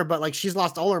for sure, but like she's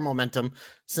lost all her momentum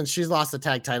since she's lost the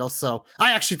tag title. So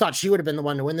I actually thought she would have been the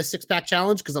one to win the 6-pack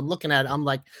challenge, because I'm looking at it, I'm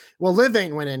like, well, Liv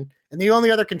ain't winning, and the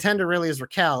only other contender really is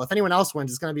Raquel. If anyone else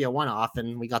wins, it's going to be a one-off,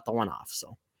 and we got the one-off.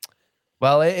 So,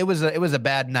 well, it was a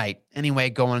bad night anyway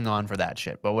going on for that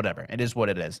shit, but whatever. It is what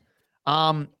it is.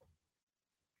 I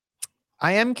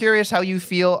am curious how you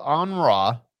feel on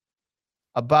Raw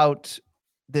about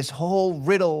this whole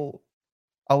Riddle,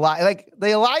 like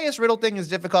the Elias Riddle thing is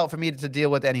difficult for me to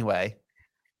deal with anyway.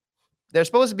 They're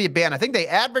supposed to be a band. I think they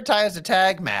advertised a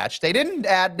tag match. They didn't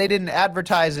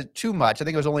advertise it too much. I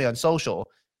think it was only on social,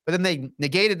 but then they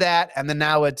negated that. And then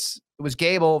now it was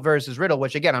Gable versus Riddle,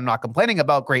 which again, I'm not complaining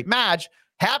about. Great match.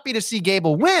 Happy to see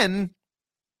Gable win.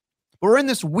 We're in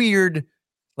this weird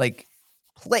like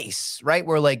place, right?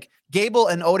 Where like Gable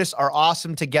and Otis are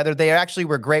awesome together. They actually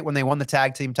were great when they won the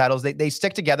tag team titles. They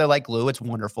stick together like glue. It's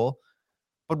wonderful.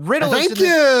 But Riddle, thank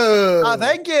you.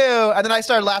 Thank you. And then I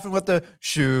started laughing with the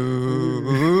shoosh.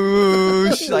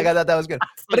 Like I thought that was good.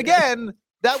 But again,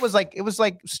 that was like, it was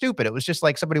like stupid. It was just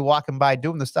like somebody walking by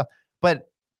doing the stuff. But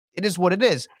it is what it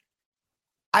is.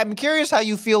 I'm curious how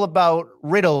you feel about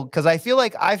Riddle, because I feel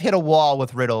like I've hit a wall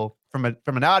with Riddle from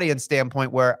an audience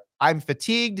standpoint where I'm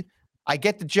fatigued. I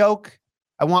get the joke.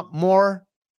 I want more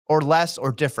or less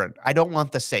or different. I don't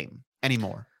want the same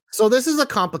anymore. So this is a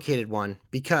complicated one,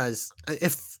 because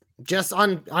if just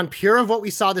on pure of what we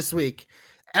saw this week,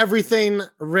 everything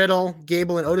Riddle,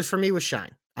 Gable, and Otis for me was shine.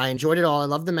 I enjoyed it all. I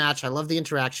love the match. I love the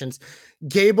interactions.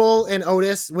 Gable and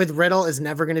Otis with Riddle is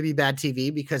never going to be bad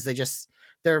TV, because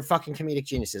they're fucking comedic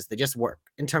geniuses. They just work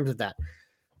in terms of that.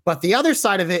 But the other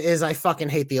side of it is I fucking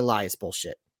hate the Elias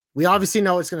bullshit. We obviously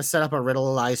know it's going to set up a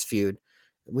Riddle-Elias feud.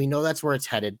 We know that's where it's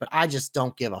headed, but I just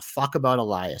don't give a fuck about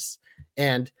Elias.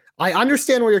 And I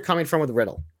understand where you're coming from with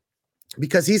Riddle,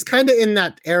 because he's kind of in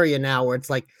that area now where it's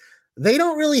like they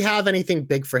don't really have anything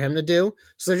big for him to do.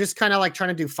 So they're just kind of like trying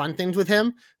to do fun things with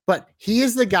him. But he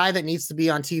is the guy that needs to be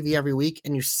on TV every week.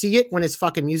 And you see it when his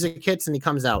fucking music hits and he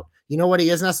comes out. You know what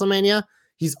he is in WrestleMania?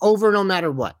 He's over no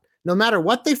matter what. No matter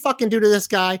what they fucking do to this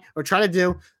guy or try to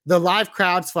do, the live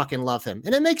crowds fucking love him.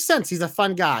 And it makes sense. He's a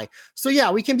fun guy. So yeah,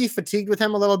 we can be fatigued with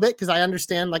him a little bit, because I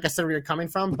understand, like I said, where you're coming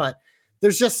from, but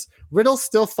there's just Riddle's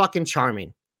still fucking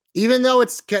charming. Even though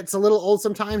it gets a little old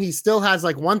sometimes, he still has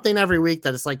like one thing every week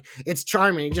that it's like, it's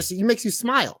charming. He makes you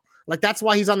smile. Like that's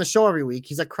why he's on the show every week.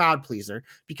 He's a crowd pleaser,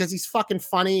 because he's fucking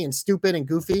funny and stupid and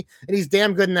goofy, and he's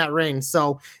damn good in that ring.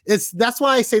 So that's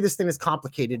why I say this thing is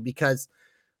complicated, because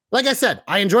like I said,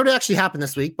 I enjoyed it actually happened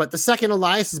this week, but the second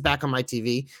Elias is back on my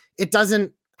TV, it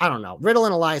doesn't, I don't know. Riddle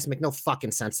and Elias make no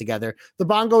fucking sense together. The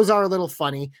bongos are a little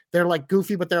funny. They're like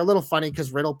goofy, but they're a little funny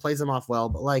because Riddle plays them off well.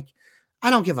 But like, I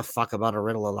don't give a fuck about a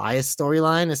Riddle Elias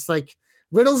storyline. It's like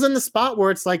Riddle's in the spot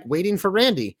where it's like waiting for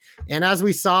Randy. And as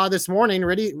we saw this morning,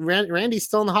 Randy's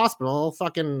still in the hospital,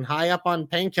 fucking high up on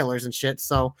painkillers and shit.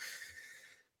 So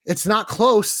it's not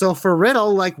close. So for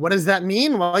Riddle, like, what does that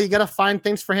mean? Well, you got to find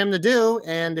things for him to do.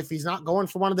 And if he's not going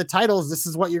for one of the titles, this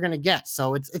is what you're going to get.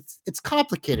 So it's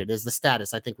complicated is the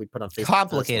status I think we put on Facebook.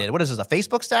 Complicated. What is this, a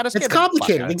Facebook status? It's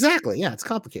complicated. Exactly. Yeah, it's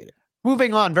complicated.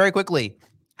 Moving on very quickly.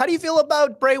 How do you feel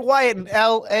about Bray Wyatt and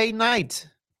LA Knight?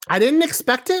 I didn't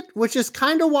expect it, which is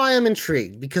kind of why I'm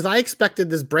intrigued, because I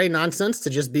expected this Bray nonsense to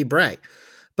just be Bray.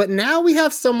 But now we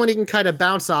have someone he can kind of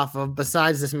bounce off of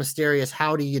besides this mysterious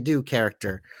how do you do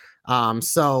character. And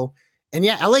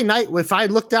yeah, LA Knight, if I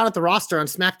looked down at the roster on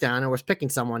SmackDown and was picking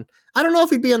someone, I don't know if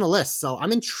he'd be on the list. So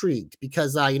I'm intrigued,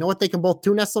 because you know what they can both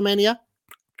do, WrestleMania?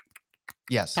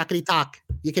 Yes. Talkity talk,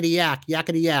 yickety yak,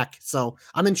 yakety yak. So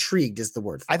I'm intrigued is the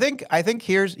word. I think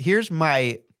here's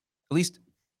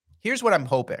what I'm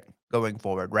hoping. going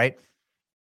forward, right?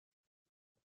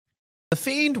 The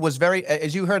Fiend was very,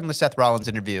 as you heard in the Seth Rollins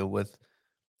interview with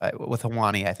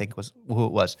Hawani, I think was who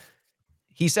it was.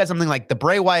 He said something like the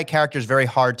Bray Wyatt character is very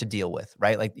hard to deal with,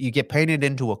 right? Like you get painted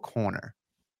into a corner.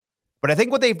 But I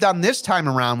think what they've done this time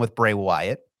around with Bray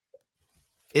Wyatt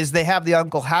is they have the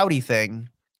Uncle Howdy thing,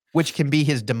 which can be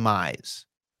his demise.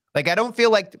 Like I don't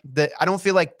feel like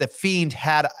the Fiend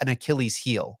had an Achilles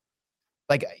heel,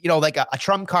 like like a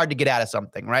trump card to get out of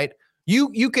something, right?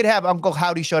 You could have Uncle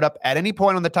Howdy showed up at any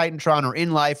point on the Titantron or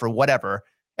in life or whatever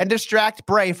and distract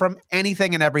Bray from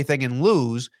anything and everything and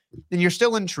lose, then you're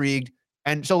still intrigued.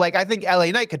 And so, like, I think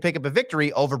LA Knight could pick up a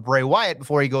victory over Bray Wyatt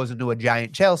before he goes into a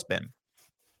giant tailspin.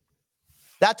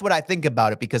 That's what I think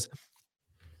about it, because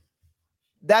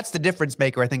that's the difference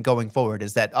maker, I think, going forward,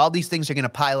 is that all these things are going to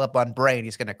pile up on Bray and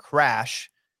he's going to crash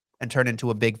and turn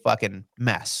into a big fucking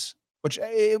mess,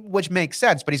 which makes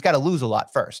sense, but he's got to lose a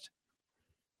lot first.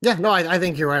 Yeah, no, I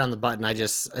think you're right on the button.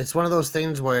 It's one of those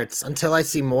things where it's until I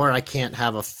see more, I can't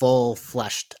have a full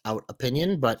fleshed out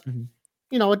opinion, but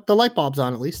the light bulb's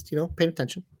on at least, paying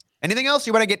attention. Anything else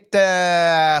you want to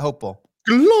get hopeful?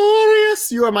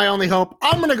 Glorious! You are my only hope.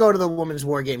 I'm going to go to the Women's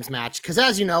War Games match because,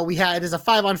 as you know, it is a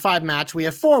 5-on-5 match. We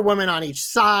have 4 women on each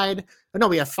side. No,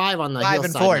 we have 5 on the heel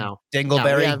side now.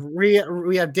 Dingleberry. Yeah,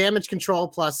 we have Damage Control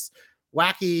plus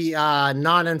wacky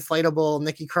non-inflatable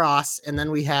Nikki Cross, and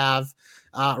then we have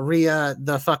Rhea,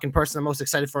 the fucking person I'm most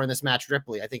excited for in this match,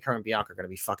 Ripley. I think her and Bianca are going to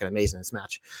be fucking amazing in this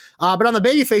match. But on the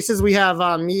baby faces, we have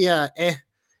Mia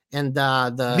and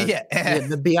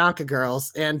the Bianca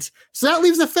girls. And so that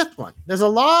leaves a 5th one. There's a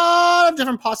lot of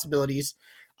different possibilities.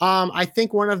 I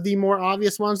think one of the more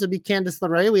obvious ones would be Candice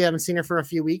LeRae. We haven't seen her for a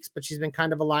few weeks, but she's been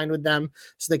kind of aligned with them,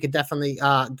 so they could definitely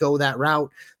go that route.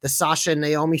 The Sasha and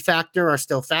Naomi factor are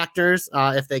still factors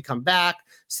if they come back,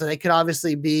 so they could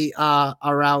obviously be a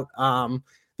route.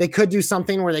 They could do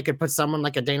something where they could put someone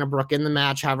like a Dana Brooke in the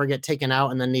match, have her get taken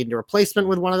out, and then need a replacement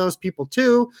with one of those people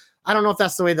too. I don't know if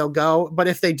that's the way they'll go, but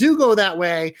if they do go that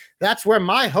way, that's where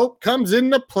my hope comes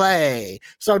into play.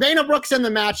 So Dana Brooke's in the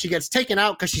match. She gets taken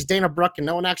out because she's Dana Brooke and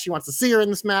no one actually wants to see her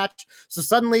in this match. So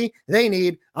suddenly they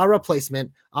need a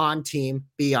replacement on Team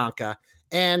Bianca.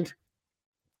 And,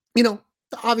 the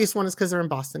obvious one is because they're in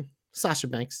Boston. Sasha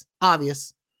Banks.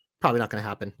 Obvious. Probably not going to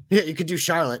happen. Yeah, you could do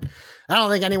Charlotte. I don't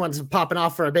think anyone's popping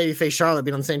off for a babyface Charlotte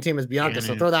being on the same team as Bianca,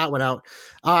 so throw that one out.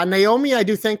 Naomi, I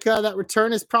do think that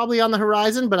return is probably on the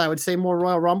horizon, but I would say more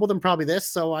Royal Rumble than probably this,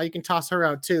 so you can toss her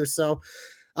out too. So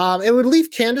it would leave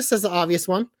Candice as the obvious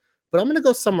one, but I'm going to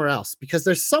go somewhere else because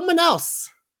there's someone else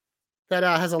that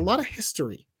has a lot of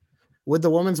history with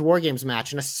the Women's War Games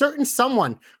match, and a certain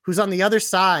someone who's on the other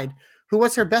side who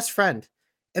was her best friend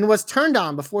and was turned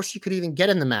on before she could even get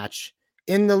in the match,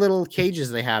 in the little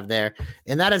cages they have there.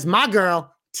 And that is my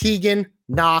girl, Tegan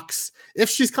Knox. If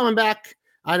she's coming back,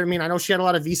 I know she had a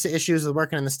lot of visa issues with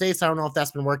working in the States. I don't know if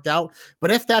that's been worked out,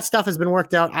 but if that stuff has been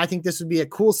worked out, I think this would be a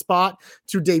cool spot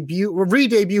to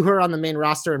re-debut her on the main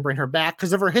roster and bring her back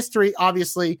because of her history,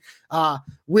 obviously,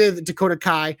 with Dakota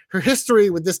Kai, her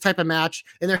history with this type of match,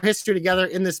 and their history together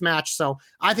in this match. So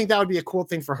I think that would be a cool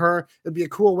thing for her. It would be a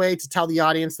cool way to tell the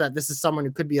audience that this is someone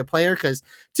who could be a player because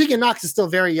Tegan Knox is still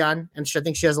very young, and I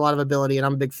think she has a lot of ability, and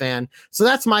I'm a big fan. So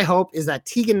that's my hope, is that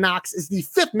Tegan Knox is the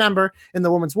 5th member in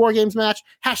the Women's War Games match.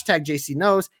 Hashtag JC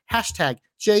knows. Hashtag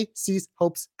JC's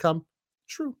hopes come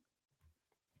true.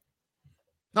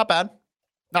 Not bad.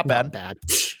 Not bad.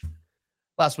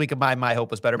 Last week of my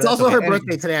hope was better. It's also her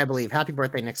birthday today, I believe. Happy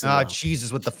birthday, Nixon. Oh,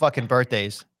 Jesus, with the fucking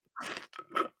birthdays.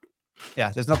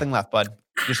 Yeah, there's nothing left, bud.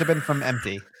 You're sipping from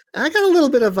empty. I got a little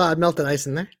bit of melted ice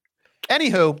in there.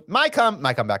 Anywho, my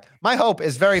comeback. My hope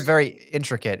is very, very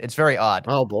intricate. It's very odd.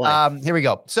 Oh, boy. Here we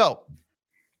go. So,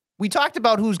 we talked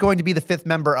about who's going to be the 5th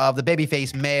member of the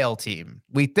babyface male team.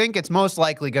 We think it's most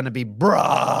likely going to be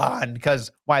Braun,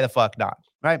 because why the fuck not,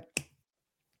 right?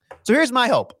 So here's my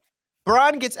hope.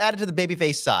 Braun gets added to the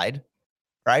babyface side,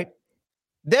 right?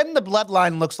 Then the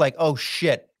bloodline looks like, oh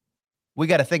shit, we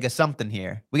got to think of something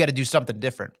here. We got to do something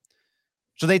different.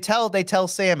 So they tell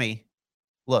Sammy,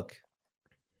 look,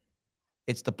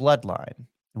 it's the bloodline, and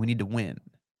we need to win.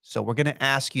 So we're going to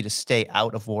ask you to stay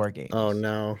out of War Games. Oh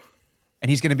no. And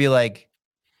he's going to be like,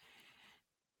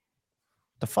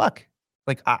 the fuck?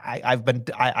 Like I'm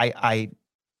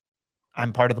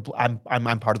part of the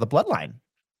I'm part of the bloodline.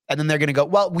 And then they're going to go,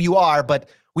 well, you are, but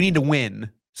we need to win.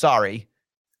 Sorry.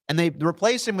 And they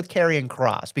replace him with Karrion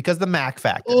Kross because the Mac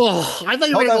factor. Oh, I thought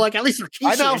you were going to go like at least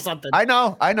Rikishi or something. I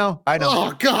know.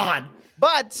 Oh God.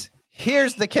 But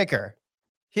here's the kicker.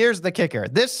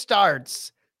 This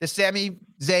starts the Sami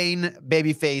Zayn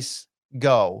babyface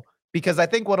go. Because I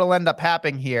think what'll end up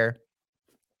happening here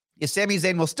Sami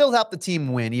Zayn will still help the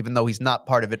team win, even though he's not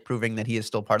part of it, proving that he is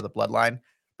still part of the bloodline.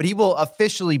 But he will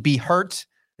officially be hurt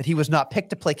that he was not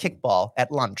picked to play kickball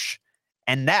at lunch.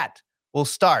 And that will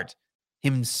start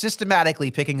him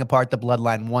systematically picking apart the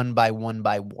bloodline one by one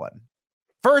by one.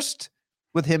 First,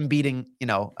 with him beating,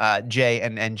 Jay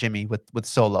and Jimmy with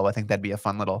Solo. I think that'd be a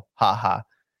fun little ha-ha,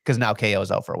 because now KO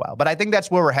is out for a while. But I think that's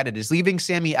where we're headed, is leaving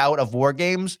Sami out of War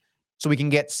Games so we can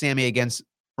get Sami against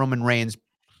Roman Reigns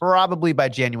probably by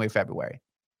January, February.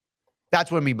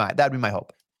 That'd be my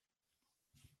hope.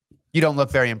 You don't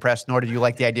look very impressed, nor did you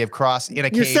like the idea of Cross in a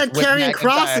cage. You said Karrion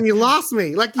Kross and you lost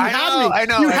me. Like you had me. I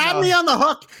know. You had me on the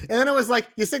hook. And then it was like,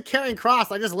 you said Karrion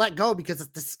Kross. I just let go because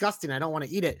it's disgusting. I don't want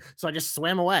to eat it. So I just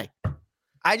swam away.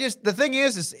 The thing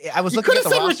is I was you looking at the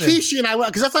roster. Rikishi and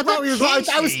because that's what I thought Rikishi.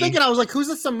 I was thinking, I was like, who's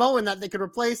a Samoan that they could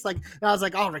replace? Like, and I was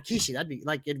like, oh, Rikishi, that'd be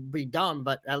like, it'd be dumb,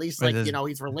 but at least like,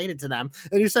 he's related to them.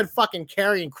 And you said fucking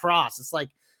Karrion Kross. It's like,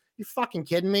 you fucking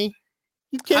kidding me?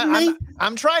 You kidding me?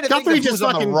 I'm trying to think of who's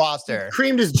on the roster.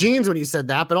 Creamed his jeans when you said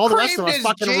that, but all the rest of us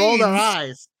fucking rolled our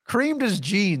eyes. Creamed his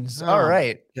jeans. All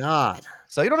right. God.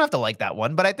 So you don't have to like that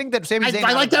one, but I think that Sami Zayn.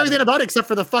 I liked everything about it except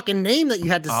for the fucking name that you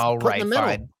had to put in the middle.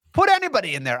 Fine. Put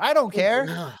anybody in there. I don't care.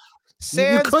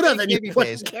 You could have, and you put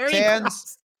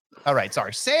Sans. All right,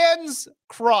 sorry. Sans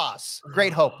Cross.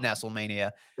 Great hope,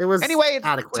 Nestlemania. It was anyway.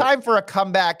 Adequate. Time for a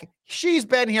comeback. She's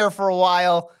been here for a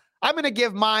while. I'm going to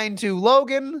give mine to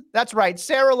Logan. That's right,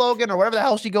 Sarah Logan, or whatever the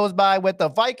hell she goes by, with the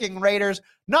Viking Raiders.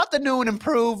 Not the new and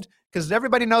improved, because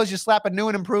everybody knows you slap a new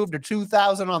and improved or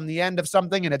 2000 on the end of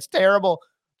something, and it's terrible.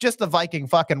 Just the Viking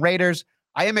fucking Raiders.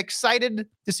 I am excited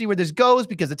to see where this goes,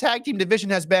 because the tag team division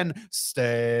has been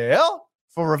stale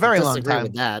for a very long time.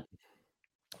 With that.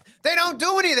 They don't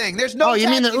do anything. There's no. Oh, you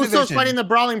mean the Usos division. fighting the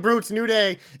Brawling Brutes, New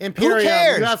Day, Imperium? Who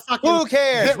cares? You have Who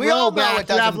cares? We all know it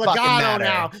doesn't you have fucking Legado matter.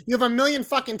 now. You have a million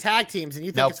fucking tag teams, and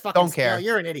you think it's fucking don't care.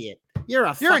 You're an idiot. You're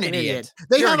an idiot.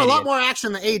 They have a lot more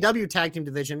action than the AEW tag team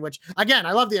division, which again,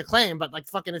 I love the Acclaim, but like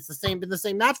fucking, it's been the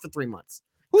same match for 3 months.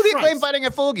 Who the Acclaim fighting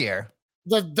at Full Gear?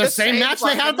 The same match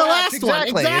they had the last one.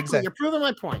 Exactly. You're proving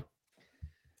my point.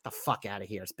 The fuck out of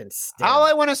here. It's been stale. All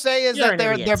I want to say is that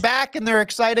they're back and they're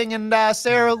exciting, and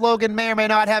Sarah Logan may or may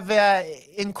not have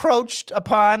encroached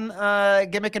upon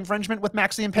gimmick infringement with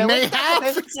Max the Impaler. May have.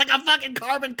 It's like a fucking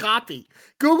carbon copy.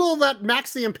 Google that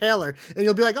Max the Impaler, and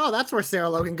you'll be like, oh, that's where Sarah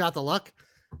Logan got the look.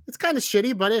 It's kind of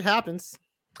shitty, but it happens.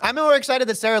 I'm more excited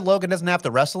that Sarah Logan doesn't have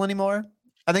to wrestle anymore.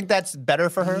 I think that's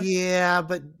better for her. Yeah,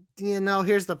 but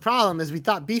here's the problem: is we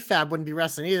thought BFAB wouldn't be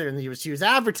wrestling either, and she was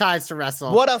advertised to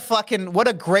wrestle. What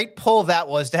a great pull that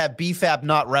was to have BFAB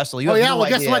not wrestle.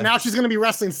 Guess what? Now she's going to be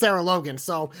wrestling Sarah Logan.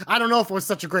 So I don't know if it was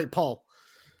such a great pull.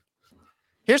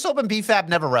 Here's hoping BFAB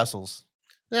never wrestles.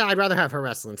 Yeah, I'd rather have her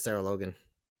wrestling Sarah Logan.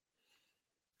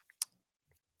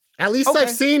 At least I've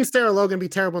seen Sarah Logan be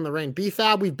terrible in the ring.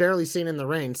 BFAB, we've barely seen in the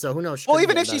ring, so who knows? Well,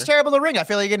 even if she's terrible in the ring, I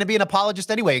feel like you're going to be an apologist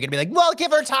anyway. You're going to be like, well,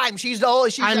 give her time.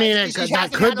 That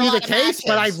could be the case,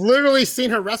 but I've literally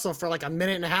seen her wrestle for like a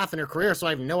minute and a half in her career, so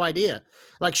I have no idea.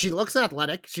 Like, she looks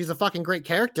athletic. She's a fucking great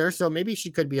character, so maybe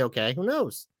she could be okay. Who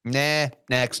knows? Nah,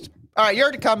 next. All right,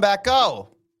 your comeback. Go.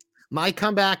 My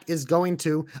comeback is going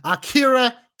to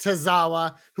Akira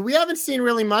Tozawa, who we haven't seen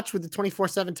really much with the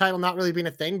 24/7 title not really being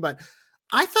a thing, but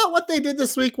I thought what they did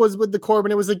this week was with the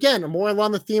Corbin. It was, again, more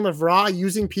along the theme of Raw,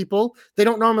 using people they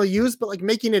don't normally use, but like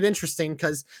making it interesting,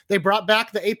 because they brought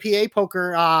back the APA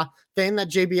poker thing that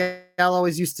JBL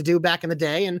always used to do back in the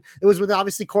day. And it was with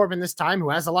obviously Corbin this time, who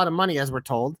has a lot of money, as we're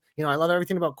told. I love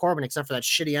everything about Corbin except for that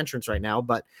shitty entrance right now,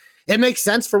 but it makes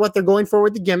sense for what they're going for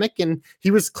with the gimmick. And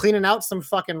he was cleaning out some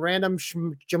fucking random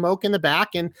jamoke in the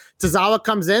back, and Tozawa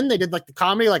comes in. They did like the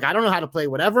comedy, like, I don't know how to play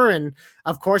whatever. And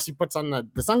of course he puts on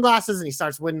the sunglasses and he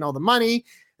starts winning all the money.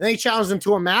 And then he challenged him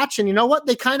to a match. And you know what?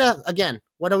 They kind of, again,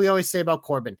 what do we always say about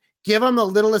Corbin? Give him the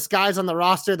littlest guys on the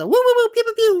roster, the woo, woo, woo, pew,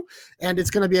 pew, pew, and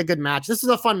it's going to be a good match. This is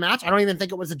a fun match. I don't even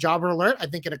think it was a jobber alert. I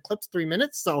think it eclipsed 3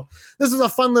 minutes. So this is a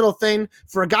fun little thing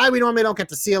for a guy we normally don't get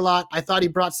to see a lot. I thought he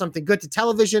brought something good to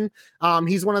television.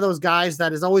 He's one of those guys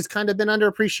that has always kind of been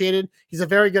underappreciated. He's a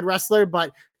very good wrestler,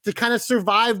 but to kind of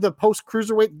survive the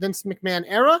post-cruiserweight Vince McMahon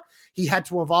era, he had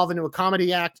to evolve into a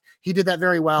comedy act. He did that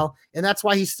very well, and that's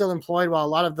why he's still employed while a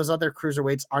lot of those other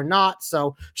cruiserweights are not.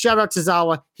 So shout out to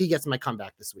Tozawa. He gets my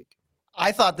comeback this week.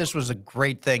 I thought this was a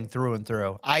great thing through and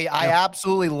through. I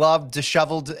absolutely loved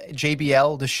disheveled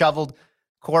JBL. Disheveled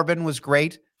Corbin was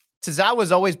great.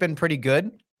 Tozawa's always been pretty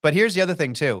good, but here's the other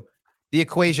thing too. The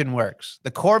equation works.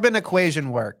 The Corbin equation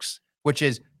works, which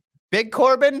is big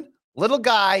Corbin, little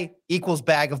guy equals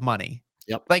bag of money.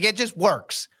 Yep. Like, it just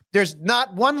works. There's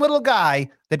not one little guy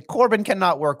that Corbin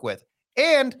cannot work with.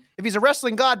 And if he's a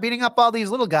wrestling god beating up all these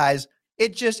little guys,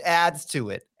 it just adds to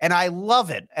it. And I love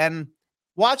it. And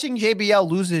watching JBL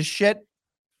lose his shit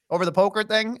over the poker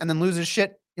thing and then lose his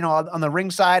shit, on the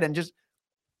ring side and just,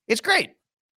 it's great.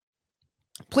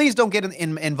 Please don't get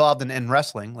involved in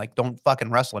wrestling. Like, don't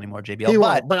fucking wrestle anymore,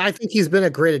 JBL. But I think he's been a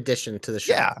great addition to the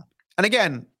show. Yeah. And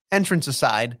again, entrance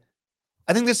aside,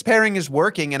 I think this pairing is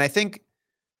working. And I think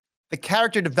the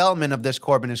character development of this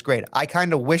Corbin is great. I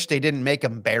kind of wish they didn't make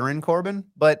him Baron Corbin,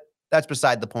 but that's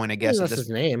beside the point, I guess. That's his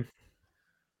name.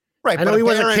 Right. I know he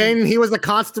was a king. He was a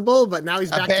constable, but now he's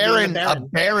back to being a baron. A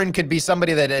baron could be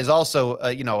somebody that is also,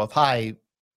 of high,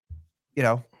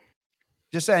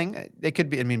 just saying, it could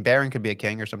be, Baron could be a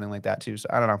king or something like that too. So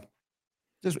I don't know.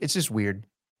 It's just weird.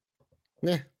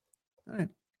 Yeah. All right.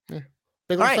 Yeah.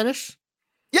 Big old finish?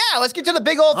 Yeah, let's get to the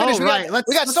big old finish. All right.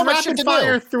 We got so much shit to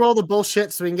fire through all the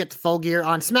bullshit so we can get to Full Gear.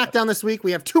 On SmackDown this week,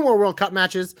 we have 2 more World Cup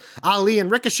matches. Ali and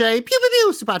Ricochet, pew, pew,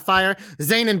 pew, super hot fire.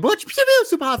 Zayn and Butch, pew, pew,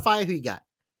 super hot fire. Who you got?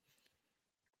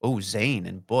 Oh, Zayn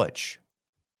and Butch.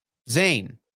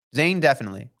 Zayn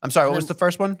definitely. I'm sorry, what was the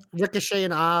first one? Ricochet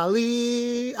and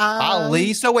Ali.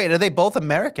 Ali. So wait, are they both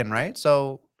American, right?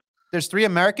 So there's 3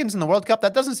 Americans in the World Cup?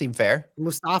 That doesn't seem fair.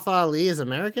 Mustafa Ali is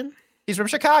American? He's from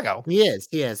Chicago. He is.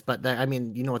 But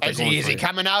you know what they're going for. Is he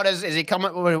coming out is he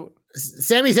coming?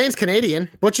 Sami Zayn's Canadian.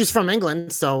 Butch is from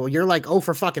England. So you're like 0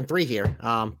 for fucking 3 here.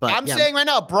 But I'm saying right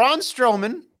now, Braun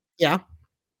Strowman. Yeah.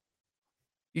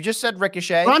 You just said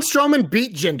Ricochet. Braun Strowman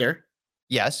beat Jinder.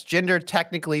 Yes, Jinder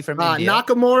technically from India.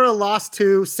 Nakamura lost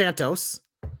to Santos.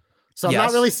 So I'm Yes.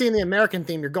 not really seeing the American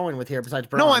theme you're going with here besides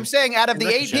Braun. No, I'm saying out of the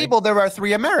 8 people, there are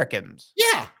 3 Americans.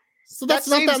 Yeah. So that's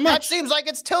not that much. That seems like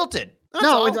it's tilted. That's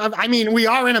No, all. we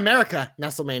are in America,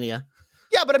 Nestlemania.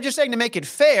 Yeah, but I'm just saying to make it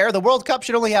fair, the World Cup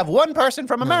should only have 1 person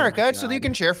from America so that you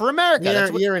can cheer for America.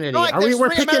 You're an idiot.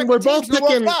 No, We're both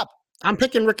picking. I'm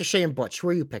picking Ricochet and Butch. Who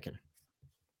are you picking?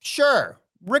 Sure.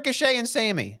 Ricochet and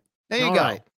Sami. There you All go.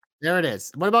 right. There it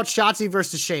is. What about Shotzi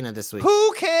versus Shayna this week?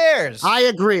 Who cares? I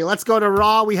agree. Let's go to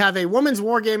Raw. We have a women's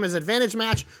war game as advantage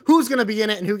match. Who's going to be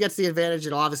in it and who gets the advantage?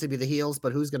 It'll obviously be the heels,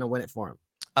 but who's going to win it for them?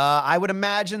 I would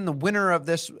imagine the winner of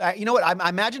this. You know what? I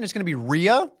imagine it's going to be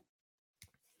Rhea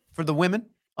for the women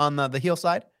on the heel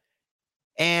side,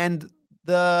 and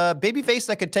the babyface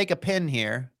that could take a pin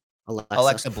here,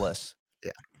 Alexa Bliss.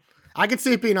 Yeah, I could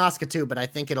see it being Asuka too, but I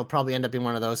think it'll probably end up being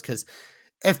one of those because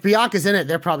if Bianca's in it,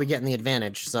 they're probably getting the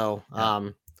advantage. So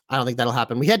I don't think that'll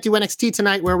happen. We head to NXT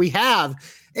tonight where we have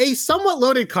a somewhat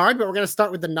loaded card, but we're going to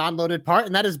start with the non-loaded part,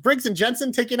 and that is Briggs and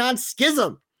Jensen taking on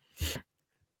Schism.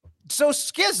 So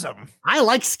Schism. I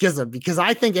like Schism because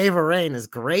I think Ava Raine is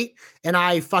great, and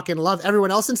I fucking love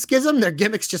everyone else in Schism. Their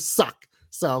gimmicks just suck.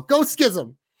 So go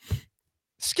Schism.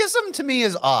 Schism to me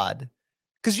is odd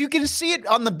because you can see it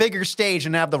on the bigger stage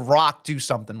and have The Rock do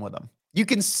something with them. You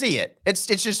can see it. It's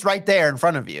just right there in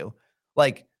front of you.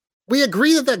 Like, we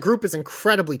agree that group is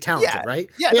incredibly talented, right?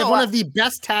 Yeah, they have one of the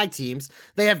best tag teams.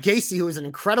 They have Gacy, who is an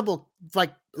incredible,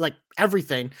 like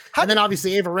everything. And then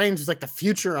obviously Ava Raine is like the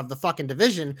future of the fucking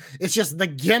division. It's just the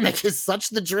gimmick is such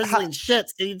the drizzling shit.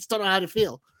 So you just don't know how to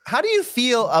feel. How do you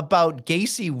feel about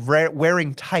Gacy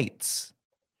wearing tights?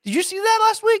 Did you see that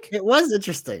last week? It was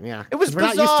interesting, yeah. It was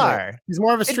bizarre. He's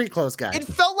more of a street clothes guy. It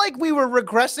felt like we were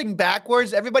regressing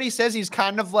backwards. Everybody says he's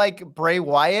kind of like Bray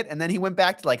Wyatt, and then he went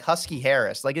back to like Husky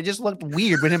Harris. Like, it just looked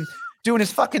weird with him doing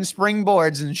his fucking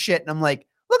springboards and shit. And I'm like,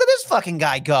 look at this fucking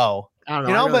guy go. I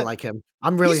don't know. I really like him.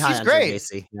 I'm really high on great.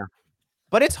 Gacy. Yeah.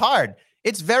 But it's hard.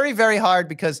 It's very, very hard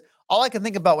because all I can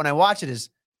think about when I watch it is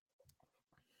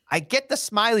I get the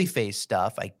smiley face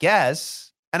stuff, I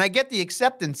guess, and I get the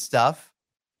acceptance stuff.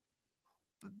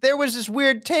 There was this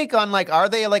weird take on like, are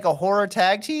they like a horror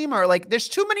tag team or like there's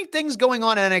too many things going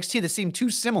on in NXT that seem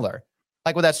too similar,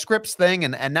 like with that Scripps thing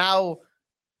and now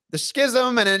the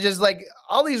Schism and it just like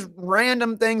all these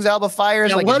random things. Alba Fires.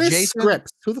 Yeah, like what is Jason.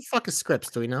 Scripps? Who the fuck is Scripps?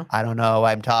 Do we know? I don't know.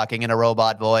 I'm talking in a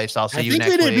robot voice. I'll see you next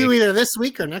week. I think they debut either this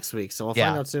week or next week, so we'll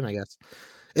find out soon, I guess.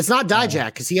 It's not Dijak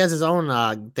because he has his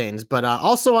own things, but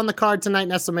also on the card tonight,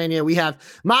 Nestlemania, we have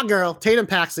my girl Tatum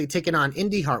Paxley taking on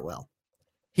Indy Hartwell.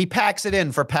 He packs it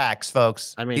in for PAX,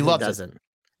 folks. I mean, he loves doesn't. It.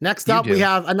 Next up, we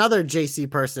have another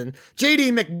JC person,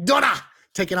 JD McDonough,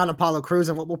 taking on Apollo Crews,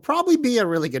 and what will probably be a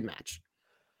really good match.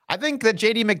 I think that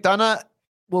JD McDonough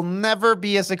will never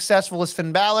be as successful as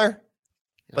Finn Balor,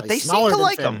 but they seem to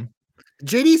like him.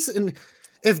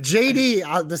 If JD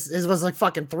was like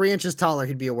fucking 3 inches taller,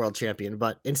 he'd be a world champion.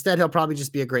 But instead, he'll probably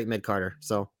just be a great mid Carter.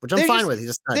 So, which I'm fine with. He's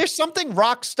just there's something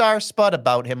rock star spud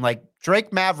about him. Like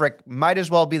Drake Maverick might as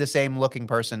well be the same looking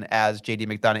person as JD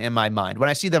McDonough in my mind. When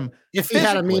I see them, if he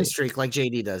had a mean streak like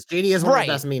JD does, JD is one of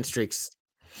the best mean streaks.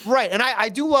 Right. And I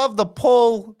do love the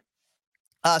pull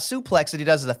suplex that he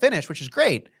does as a finish, which is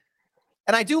great.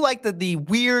 And I do like the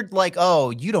weird, like, oh,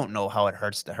 you don't know how it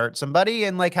hurts to hurt somebody,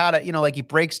 and like how to, like he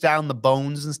breaks down the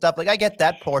bones and stuff. Like I get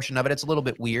that portion of it. It's a little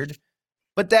bit weird.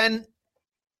 But then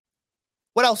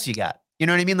what else you got? You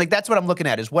know what I mean? Like that's what I'm looking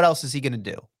at is what else is he going to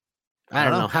do? I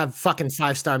don't know. Have fucking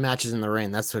 5-star matches in the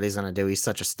ring. That's what he's going to do. He's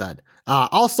such a stud.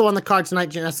 Also on the card tonight,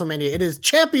 WrestleMania, it is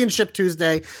Championship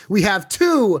Tuesday. We have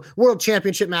 2 World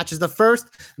Championship matches. The first,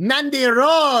 Mandy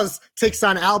Rose takes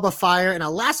on Alba Fire in a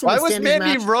last one. Why was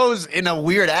Mandy Rose in a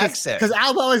weird accent? Because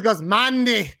Alba always goes,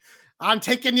 Mandy, I'm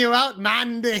taking you out,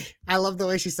 Mandy. I love the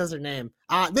way she says her name.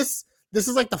 This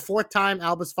is like the 4th time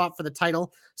Alba's fought for the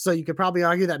title, so you could probably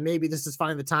argue that maybe this is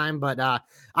finally the time, but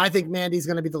I think Mandy's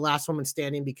going to be the last woman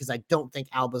standing because I don't think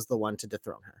Alba's the one to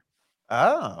dethrone her.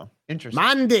 Oh, interesting.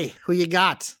 Mandy, who you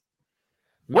got?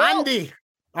 Mandy.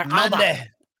 Or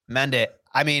Mandy.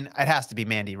 I mean, it has to be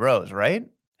Mandy Rose, right?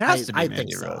 It has to be Mandy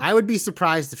think Rose. So. I would be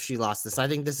surprised if she lost this. I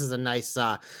think this is a nice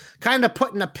kind of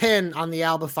putting a pin on the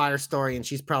Alba Fire story, and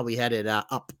she's probably headed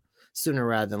up sooner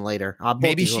rather than later.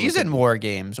 Maybe she's in War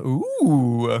Games.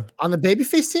 Ooh. On the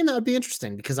babyface team, that would be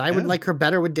interesting because I would like her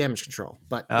better with Damage Control,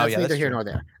 but that's neither here nor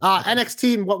there.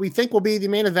 NXT, what we think will be the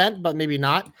main event, but maybe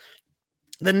not.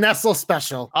 The Nestle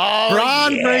special.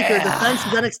 Braun Breaker defends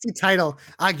his NXT title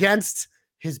against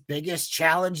his biggest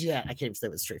challenge yet. I can't even say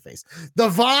it with a straight face. The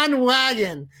Von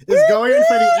Wagon is going in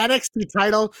for the NXT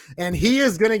title, and he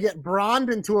is going to get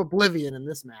Braun into oblivion in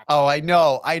this match. Oh, I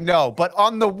know. But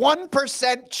on the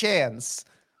 1% chance,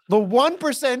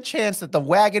 that the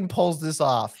Wagon pulls this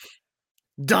off.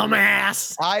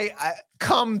 Dumbass. I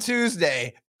come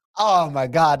Tuesday. Oh my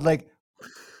God. Like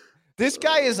this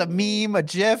guy is a meme, a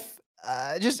GIF,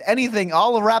 just anything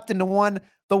all wrapped into one.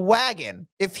 The Wagon,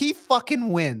 if he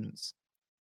fucking wins,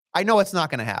 I know it's not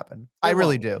going to happen. I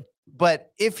really do.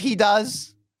 But if he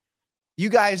does, you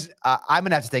guys, I'm going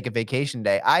to have to take a vacation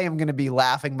day. I am going to be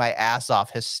laughing my ass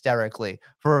off hysterically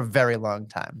for a very long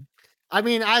time. I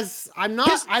mean, I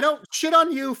don't shit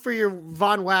on you for your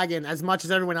Von Wagon as much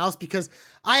as everyone else because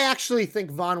I actually think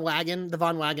the Von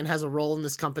Wagon has a role in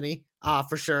this company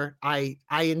for sure. I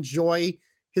enjoy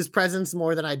his presence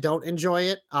more than I don't enjoy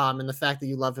it. And the fact that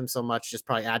you love him so much just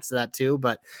probably adds to that too.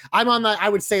 But I'm on I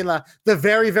would say the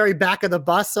very, very back of the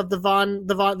bus of the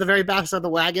very back of the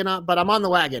wagon, but I'm on the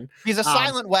wagon. He's a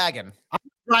silent wagon. I'm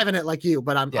driving it like you,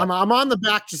 but I'm on the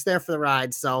back just there for the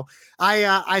ride. So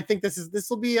I think this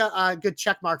will be a good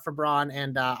check mark for Braun.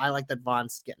 And I like that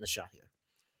Von's getting the shot here.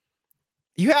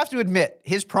 You have to admit,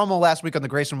 his promo last week on the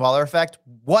Grayson Waller effect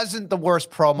wasn't the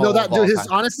worst promo. No,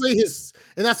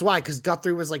 and that's why, because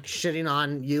Guthrie was like shitting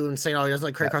on you and saying, "Oh, he doesn't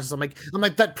like Karrion Kross." So I'm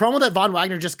like that promo that Von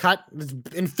Wagner just cut is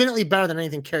infinitely better than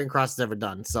anything Karrion Kross has ever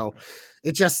done. So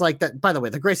it's just like that. By the way,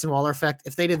 the Grayson Waller effect,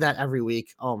 if they did that every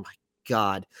week, oh my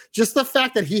God, just the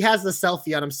fact that he has the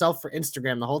selfie on himself for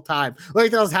Instagram the whole time,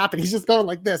 like that was happening. He's just going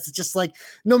like this. It's just like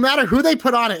no matter who they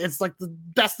put on it, it's like the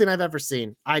best thing I've ever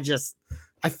seen.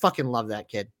 I fucking love that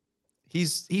kid.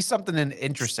 He's something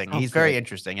interesting. He's very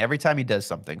interesting every time he does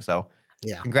something. So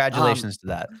yeah, congratulations to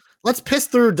that. Let's piss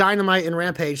through Dynamite and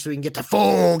Rampage so we can get to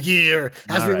Full Gear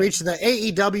as we reach the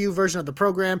AEW version of the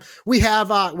program. We have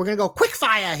we're gonna go quick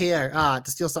fire here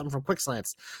to steal something from Quick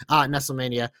Slants.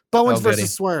 Nestlemania. Bowens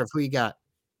versus Swerve. Who you got?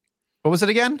 What was it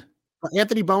again?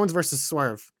 Anthony Bowens versus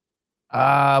Swerve.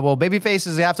 Well,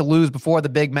 babyfaces have to lose before the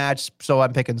big match, so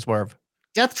I'm picking Swerve.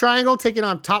 Death Triangle taking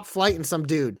on Top Flight and some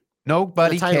dude.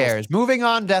 Nobody cares. Moving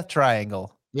on, Death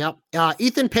Triangle. Yep.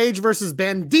 Ethan Page versus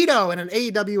Bandito in an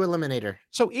AEW Eliminator.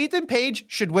 So Ethan Page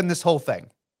should win this whole thing.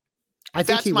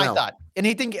 That's my thought. And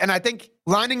I think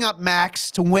lining up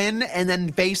Max to win and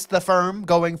then face the Firm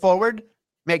going forward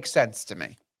makes sense to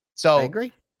me. So I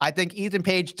agree. I think Ethan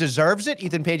Page deserves it.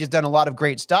 Ethan Page has done a lot of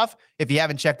great stuff. If you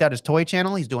haven't checked out his toy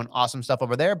channel, he's doing awesome stuff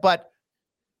over there. But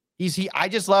I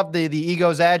just love the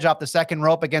Ego's Edge off the second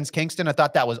rope against Kingston. I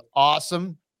thought that was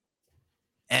awesome.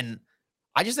 And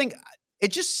I just think it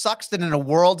just sucks that in a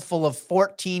world full of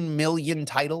 14 million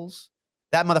titles,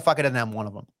 that motherfucker didn't have one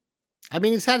of them. I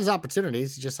mean, he's had his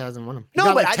opportunities. He just hasn't won them. No,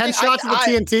 got but like 10 shots at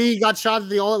the TNT. He got shot at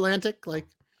the All Atlantic. Like,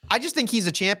 I just think he's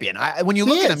a champion. When you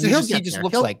look at him, he just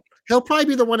looks like he'll probably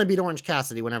be the one to beat Orange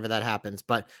Cassidy whenever that happens.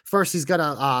 But first, he's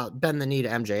gonna bend the knee to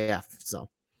MJF.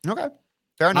 So okay.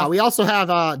 Fair enough. We also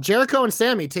have Jericho and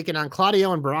Sammy taking on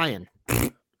Claudio and Brian.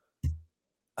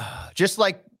 Just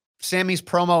like Sammy's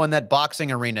promo in that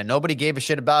boxing arena. Nobody gave a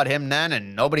shit about him then,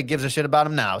 and nobody gives a shit about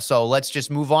him now. So let's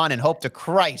just move on and hope to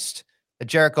Christ that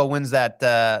Jericho wins that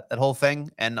whole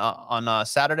thing and on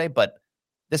Saturday. But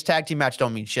this tag team match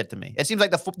don't mean shit to me. It seems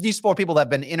like these four people have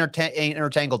been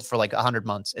intertangled for like 100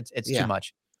 months. It's too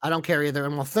much. I don't care either.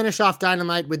 And we'll finish off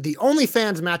Dynamite with the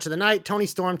OnlyFans match of the night. Tony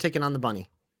Storm taking on the Bunny.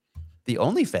 The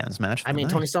OnlyFans match. I mean,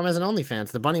 Tony Storm has an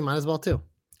OnlyFans. The Bunny might as well too.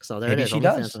 So there Maybe it is. she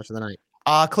OnlyFans does. match of the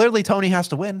night. Clearly Tony has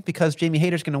to win because Jamie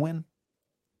Hayter's going to win.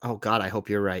 Oh God, I hope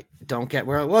you're right.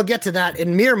 We'll get to that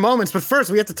in mere moments. But first,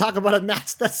 we have to talk about a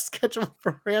match that's scheduled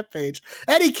for Rampage.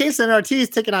 Eddie Kingston and Ortiz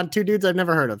taking on two dudes I've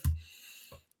never heard of.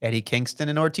 Eddie Kingston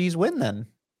and Ortiz win then.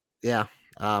 Yeah.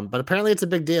 But apparently it's a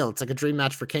big deal. It's like a dream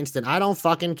match for Kingston. I don't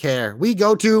fucking care. We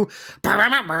go to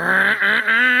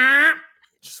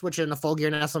switch it into Full Gear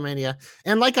and WrestleMania.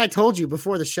 And like I told you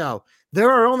before the show, there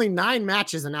are only 9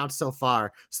 matches announced so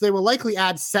far. So they will likely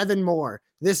add 7 more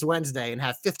this Wednesday and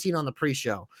have 15 on the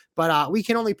pre-show. But we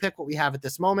can only pick what we have at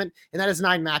this moment, and that is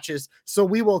 9 matches. So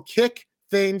we will kick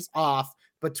things off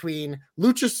between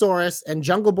Luchasaurus and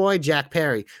Jungle Boy Jack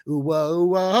Perry. Ooh, whoa,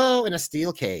 whoa, in a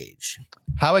steel cage.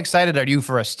 How excited are you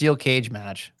for a steel cage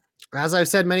match? As I've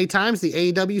said many times, the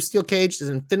AEW steel cage is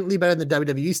infinitely better than the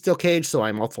WWE steel cage, so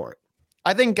I'm all for it.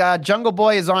 I think Jungle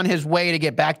Boy is on his way to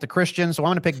get back to Christian, so I'm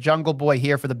going to pick Jungle Boy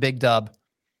here for the big dub.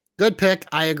 Good pick.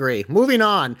 I agree. Moving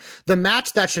on, the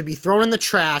match that should be thrown in the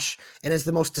trash and is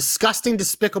the most disgusting,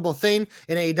 despicable thing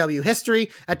in AEW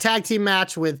history. A tag team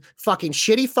match with fucking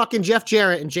shitty fucking Jeff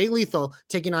Jarrett and Jay Lethal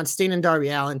taking on Steen and Darby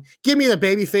Allin. Give me the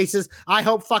baby faces. I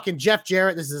hope fucking Jeff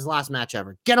Jarrett, this is his last match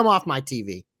ever. Get him off my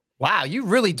TV. Wow, you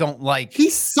really don't like...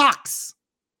 He sucks.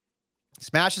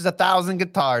 Smashes 1,000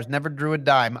 guitars, never drew a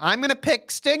dime. I'm going to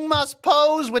pick Sting must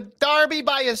pose with Darby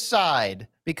by his side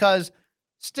because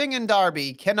Sting and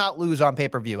Darby cannot lose on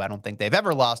pay-per-view. I don't think they've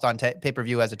ever lost on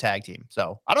pay-per-view as a tag team.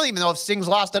 So I don't even know if Sting's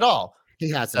lost at all. He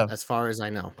hasn't, as far as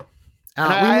I know.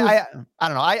 I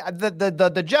don't know.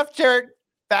 The Jeff Jarrett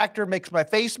factor makes my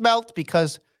face melt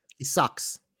because he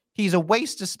sucks. He's a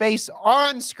waste of space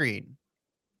on screen,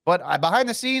 but behind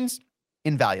the scenes,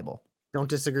 invaluable. Don't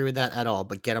disagree with that at all,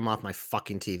 but get him off my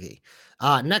fucking TV.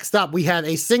 Next up, we have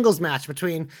a singles match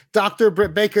between Dr.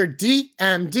 Britt Baker,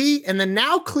 DMD, and the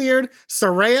now cleared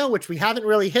Saraya, which we haven't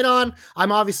really hit on.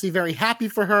 I'm obviously very happy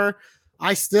for her.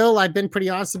 I've been pretty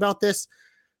honest about this.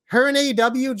 Her in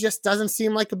AEW just doesn't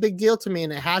seem like a big deal to me,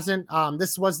 and it hasn't.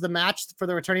 This was the match for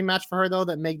the returning match for her, though,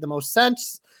 that made the most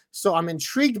sense. So I'm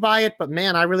intrigued by it, but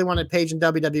man, I really wanted Paige in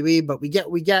WWE, but we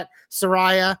get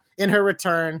Saraya in her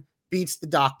return, beats the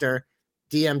Doctor.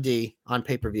 DMD on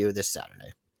pay-per-view this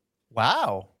Saturday.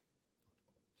 Wow.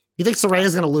 You think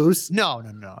Saraya's going to lose? No.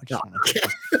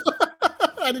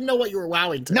 I didn't know what you were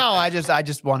wowing to. No, I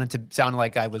just wanted to sound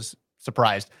like I was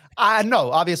surprised. No,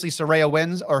 obviously Saraya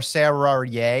wins or Sarah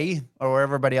Yay or where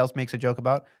everybody else makes a joke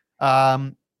about.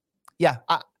 Yeah.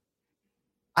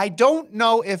 I don't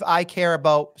know if I care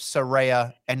about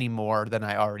Saraya any more than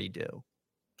I already do,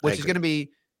 which is going to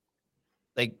be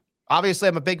like, obviously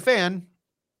I'm a big fan,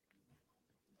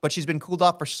 but she's been cooled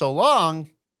off for so long.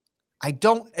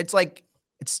 It's like,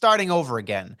 it's starting over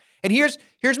again. And here's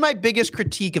my biggest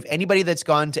critique of anybody that's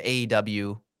gone to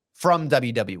AEW from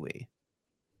WWE.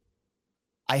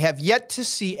 I have yet to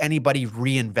see anybody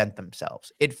reinvent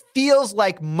themselves. It feels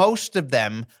like most of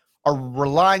them are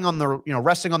relying on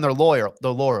resting on their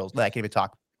laurels. I can't even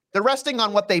talk. They're resting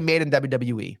on what they made in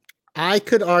WWE. I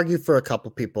could argue for a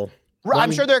couple people.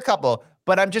 I'm sure there are a couple,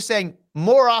 but I'm just saying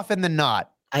more often than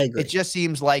not, I agree. It just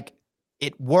seems like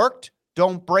it worked.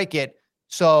 Don't break it.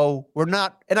 So we're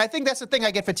not. And I think that's the thing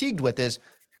I get fatigued with is,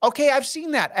 okay, I've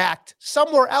seen that act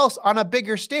somewhere else on a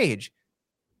bigger stage.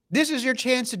 This is your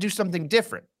chance to do something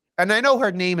different. And I know her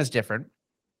name is different,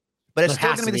 but it's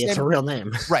still going to be the same. It's a real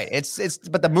name. Right.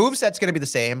 But the moveset's going to be the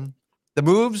same. The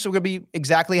moves are going to be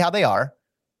exactly how they are.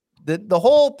 The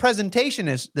whole presentation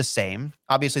is the same.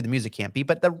 Obviously the music can't be,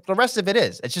 but the rest of it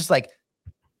is. It's just like,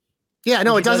 yeah,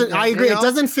 no, it doesn't. I agree. You know? It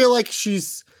doesn't feel like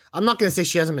I'm not going to say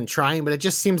she hasn't been trying, but it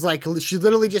just seems like she's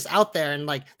literally just out there and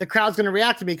like the crowd's going to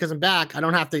react to me because I'm back. I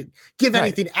don't have to give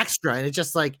anything extra. And it's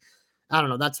just like, I don't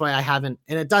know. That's why I haven't.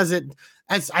 And it doesn't.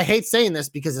 I hate saying this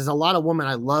because there's a lot of women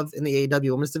I love in the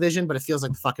AEW women's division, but it feels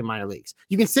like the fucking minor leagues.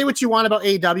 You can say what you want about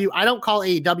AEW. I don't call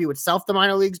AEW itself the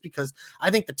minor leagues because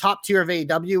I think the top tier of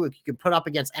AEW, if you can put up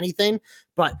against anything,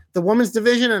 but the women's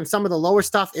division and some of the lower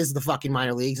stuff is the fucking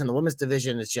minor leagues. And the women's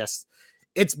division is just,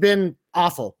 it's been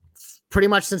awful pretty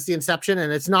much since the inception.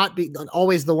 And it's not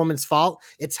always the woman's fault.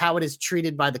 It's how it is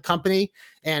treated by the company.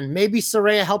 And maybe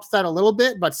Saraya helps that a little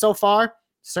bit, but so far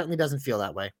certainly doesn't feel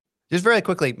that way. Just very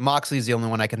quickly, Moxley's the only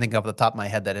one I can think of at the top of my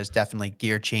head that has definitely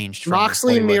gear changed.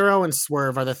 Moxley, Miro, and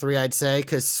Swerve are the 3 I'd say,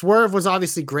 because Swerve was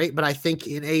obviously great, but I think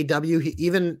in AEW,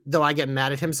 even though I get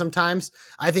mad at him sometimes,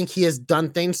 I think he has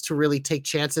done things to really take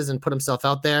chances and put himself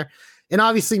out there. And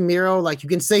obviously Miro, like you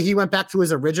can say he went back to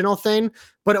his original thing,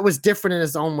 but it was different in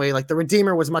his own way. Like the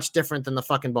Redeemer was much different than the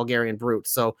fucking Bulgarian Brute.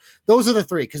 So those are the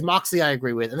three, because Moxley I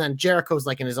agree with. And then Jericho's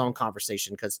like in his own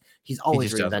conversation because he's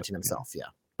always reinventing himself. Yeah.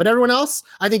 But everyone else,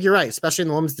 I think you're right, especially in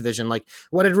the women's division. Like,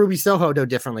 what did Ruby Soho do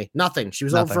differently? Nothing. She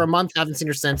was over for a month, haven't seen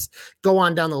her since. Go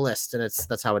on down the list, and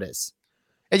that's how it is.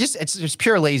 It's just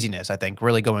pure laziness, I think,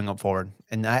 really going up forward.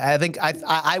 And I think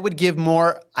I would give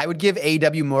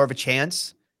AEW more of a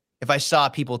chance if I saw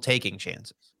people taking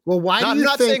chances. Well, why do you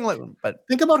not think? saying, but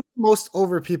think about who most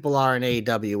over people are in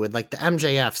AEW with like the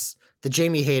MJFs, the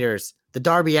Jamie Hayters, the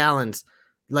Darby Allens.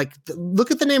 Like,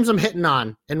 look at the names I'm hitting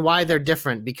on and why they're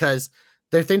different, because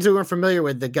they're things we weren't familiar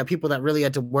with. They got people that really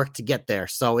had to work to get there.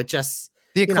 So it just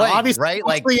the Acclaim, obviously, right?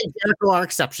 Like Jericho are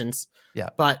exceptions. Yeah,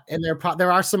 but and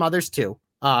there are some others too.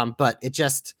 But it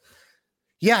just,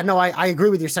 I agree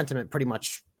with your sentiment pretty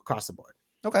much across the board.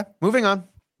 Okay, moving on.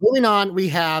 Moving on, we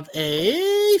have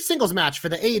a singles match for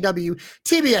the AEW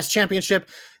TBS Championship.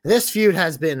 This feud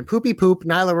has been poopy poop.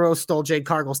 Nyla Rose stole Jade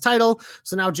Cargill's title,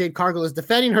 so now Jade Cargill is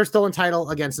defending her stolen title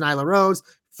against Nyla Rose.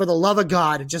 For the love of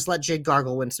God, just let Jade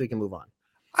Cargill win so we can move on.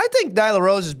 I think Nyla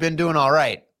Rose has been doing all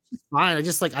right. Fine. I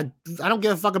just I don't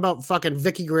give a fuck about fucking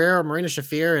Vicky Guerrero or Marina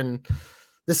Shafir, and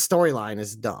this storyline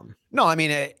is dumb. No, I mean,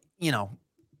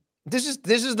 this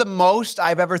is the most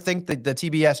I've ever think that the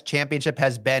TBS Championship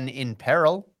has been in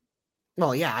peril.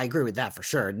 Well, yeah, I agree with that for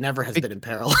sure. It never has been in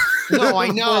peril. No, I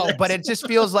know, but it just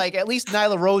feels like at least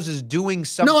Nyla Rose is doing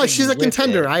something. No, she's a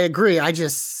contender. I agree.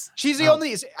 She's the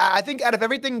only. I think out of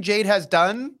everything Jade has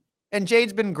done, and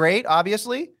Jade's been great,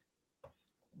 obviously,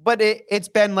 but it's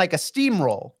been like a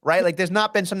steamroll, right? Like there's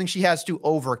not been something she has to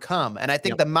overcome, and I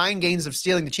think the mind games of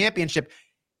stealing the championship,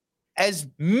 as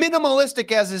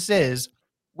minimalistic as this is,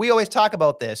 we always talk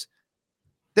about this.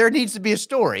 There needs to be a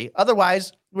story.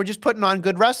 Otherwise, we're just putting on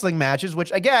good wrestling matches,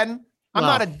 which again, I'm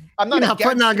not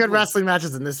putting on good wrestling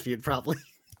matches in this feud, probably.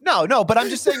 No, but I'm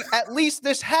just saying at least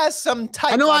this has some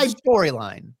type of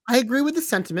storyline. I agree with the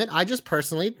sentiment. I just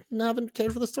personally haven't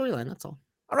cared for the storyline. That's all.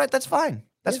 All right, that's fine.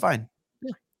 That's fine.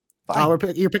 Yeah.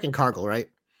 Fine. You're picking Cargill, right?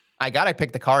 I gotta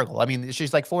pick the Cargill. I mean,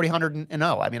 she's like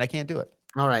 40-0. I mean, I can't do it.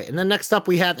 All right. And then next up,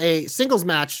 we have a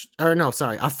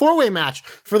a four-way match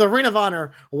for the Ring of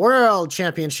Honor World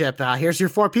Championship. Here's your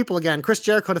four people again. Chris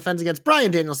Jericho defends against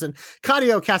Bryan Danielson,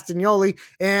 Claudio Castagnoli,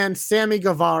 and Sammy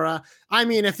Guevara. I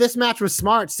mean, if this match was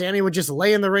smart, Sammy would just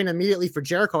lay in the ring immediately for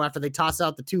Jericho after they toss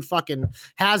out the two fucking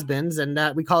has-beens,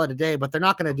 and we call it a day, but they're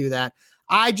not going to do that.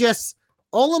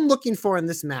 All I'm looking for in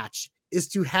this match is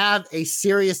to have a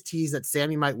serious tease that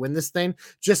Sammy might win this thing,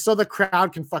 just so the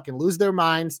crowd can fucking lose their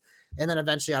minds. And then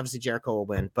eventually, obviously, Jericho will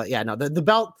win. But yeah, no, the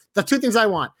belt, the two things I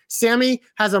want. Sammy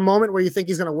has a moment where you think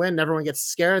he's going to win, and everyone gets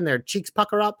scared and their cheeks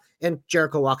pucker up, and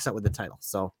Jericho walks out with the title.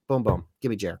 So boom, boom. Give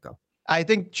me Jericho. I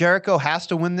think Jericho has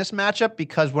to win this matchup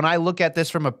because when I look at this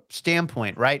from a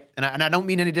standpoint, right, and I don't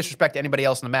mean any disrespect to anybody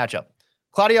else in the matchup.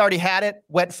 Claudia already had it.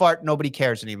 Wet fart. Nobody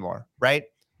cares anymore, right?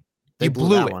 You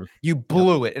blew it. You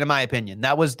blew it, in my opinion.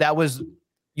 That was.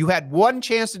 You had one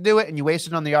chance to do it, and you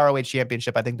wasted it on the ROH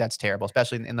Championship. I think that's terrible,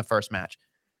 especially in the first match.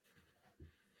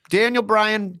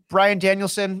 Bryan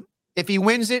Danielson, if he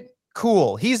wins it,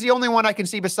 cool. He's the only one I can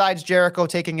see besides Jericho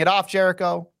taking it off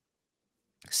Jericho.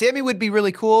 Sammy would be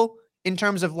really cool in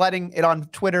terms of letting it on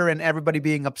Twitter and everybody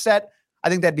being upset. I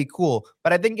think that'd be cool.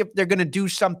 But I think if they're going to do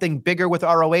something bigger with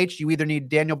ROH, you either need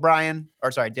Bryan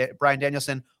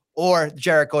Danielson or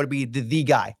Jericho to be the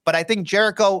guy. But I think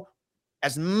Jericho,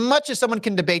 as much as someone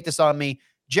can debate this on me,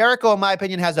 Jericho, in my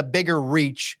opinion, has a bigger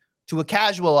reach to a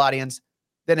casual audience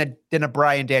than a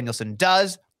Bryan Danielson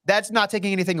does. That's not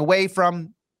taking anything away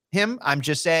from him. I'm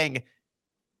just saying,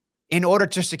 in order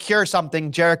to secure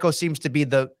something, Jericho seems to be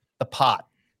the pot.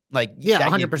 Like,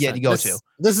 100%. You go to.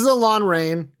 This is a long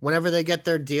reign. Whenever they get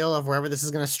their deal of wherever this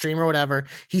is going to stream or whatever,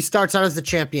 he starts out as the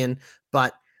champion,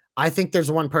 but I think there's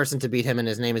one person to beat him, and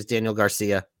his name is Daniel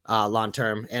Garcia, long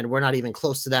term, and we're not even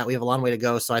close to that. We have a long way to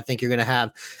go, so I think you're going to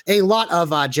have a lot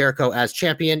of Jericho as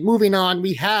champion. Moving on,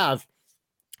 we have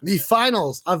the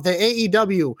finals of the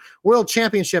AEW World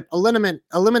Championship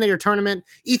Eliminator Tournament.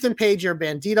 Ethan Page or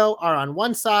Bandito are on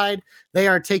one side. They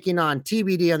are taking on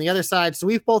TBD on the other side. So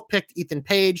we've both picked Ethan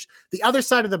Page. The other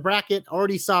side of the bracket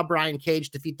already saw Brian Cage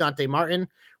defeat Dante Martin.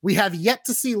 We have yet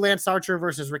to see Lance Archer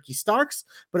versus Ricky Starks,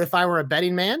 but if I were a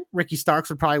betting man, Ricky Starks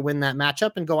would probably win that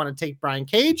matchup and go on and take Brian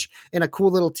Cage in a cool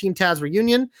little Team Taz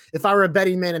reunion. If I were a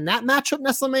betting man in that matchup,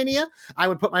 Nestlemania, I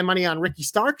would put my money on Ricky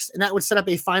Starks, and that would set up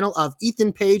a final of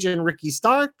Ethan Page and Ricky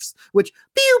Starks, which,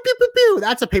 pew, pew, pew, pew,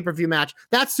 that's a pay-per-view match.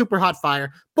 That's super hot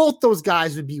fire. Both those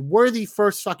guys would be worthy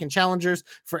first fucking challengers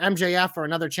for MJF or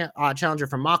another challenger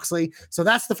for Moxley. So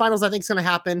that's the finals I think is going to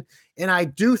happen. And I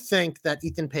do think that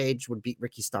Ethan Page would beat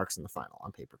Ricky Starks in the final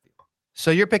on pay-per-view.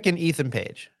 So you're picking Ethan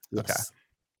Page. Yes.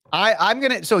 Okay. I'm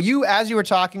going to, so you, as you were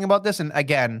talking about this, and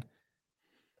again,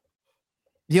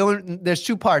 there's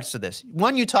two parts to this.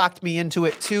 One, you talked me into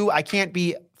it. Two, I can't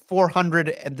be 400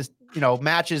 and this,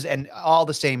 matches and all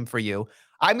the same for you.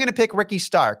 I'm going to pick Ricky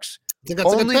Starks. I think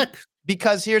that's a good pick.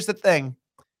 Because here's the thing.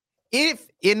 If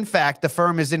in fact the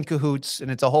firm is in cahoots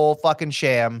and it's a whole fucking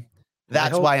sham,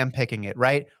 that's why I'm picking it,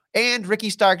 right? And Ricky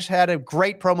Starks had a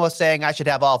great promo saying I should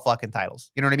have all fucking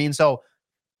titles. You know what I mean? So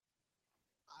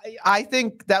I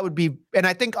think that would be, and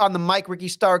I think on the mic, Ricky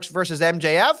Starks versus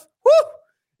MJF,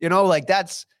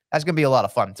 that's going to be a lot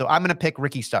of fun. So I'm going to pick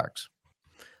Ricky Starks.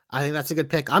 I think that's a good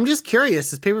pick. I'm just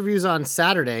curious. This pay-per-view's on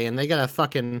Saturday, and they got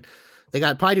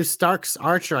probably do Starks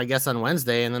Archer, I guess, on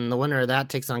Wednesday, and then the winner of that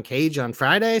takes on Cage on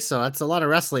Friday. So that's a lot of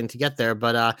wrestling to get there,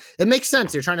 but it makes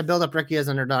sense. You're trying to build up Ricky as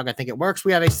underdog. I think it works.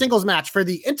 We have a singles match for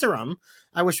the interim.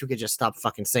 I wish we could just stop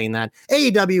fucking saying that.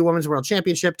 AEW Women's World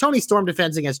Championship. Toni Storm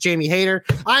defends against Jamie Hayter.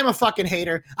 I'm a fucking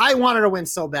hater. I want her to win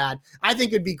so bad. I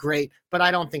think it'd be great, but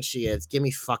I don't think she is. Give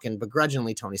me fucking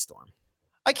begrudgingly Toni Storm.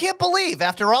 I can't believe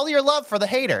after all your love for the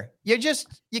hater, you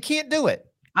can't do it.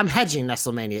 I'm hedging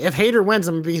WrestleMania. If Hayter wins,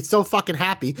 I'm going to be so fucking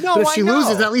happy. No, but if she I know.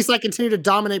 loses, at least I continue to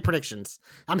dominate predictions.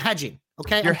 I'm hedging.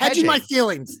 Okay. You're I'm hedging my hedging.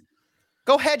 feelings.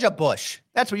 Go hedge a bush.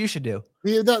 That's what you should do.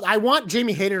 I want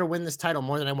Jamie Hayter to win this title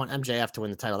more than I want MJF to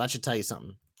win the title. That should tell you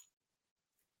something.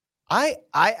 I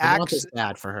want this actually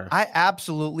bad for her. I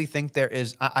absolutely think there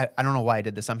is. I don't know why I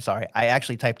did this. I'm sorry. I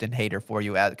actually typed in hater for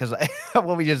you because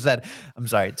what we just said. I'm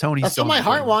sorry, Tony. That's what my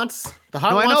heart wants. The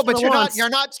heart. No, I wants know, but what it wants. you're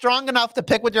not strong enough to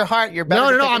pick with your heart. You're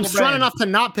better. No. I'm strong enough to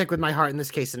not pick with my heart in this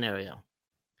case scenario.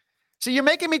 So you're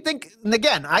making me think. And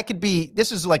again, I could be.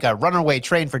 This is like a runaway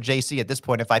train for JC at this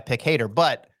point if I pick hater,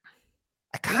 but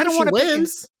I kind of want to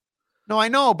wins. No, I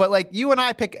know, but like you and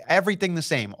I pick everything the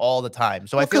same all the time.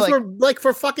 So I feel like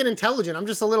we're fucking intelligent. I'm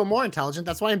just a little more intelligent.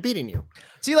 That's why I'm beating you.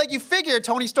 See, like you figure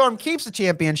Toni Storm keeps the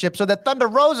championship so that Thunder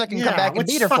Rosa can come back and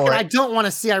beat her for it. I don't want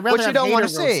to see. I'd rather Which you don't want to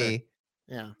see.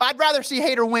 Yeah. I'd rather see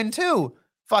Hater win too.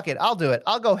 Fuck it. I'll do it.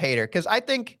 I'll go Hater because I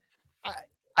think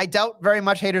I doubt very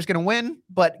much Hater's going to win,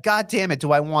 but God damn it,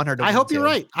 do I want her to win? I hope you're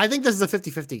right. I think this is a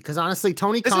 50-50 because honestly,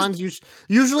 Tony Khan's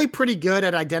usually pretty good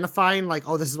at identifying like,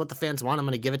 oh, this is what the fans want. I'm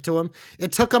going to give it to him.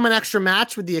 It took him an extra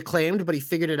match with the Acclaimed, but he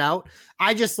figured it out.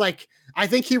 I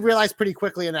think he realized pretty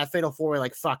quickly in that Fatal 4-Way,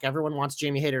 like, fuck, everyone wants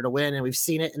Jamie Hayter to win. And we've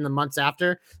seen it in the months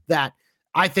after that.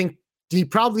 I think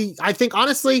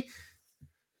honestly,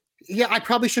 yeah, I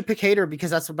probably should pick Hayter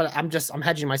because but I'm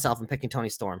hedging myself and picking Toni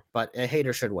Storm, but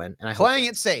Hayter should win. And playing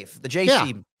it safe. The JC.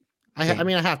 Yeah. I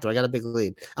have to. I got a big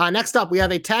lead. Next up, we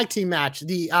have a tag team match.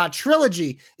 The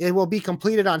trilogy. It will be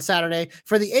completed on Saturday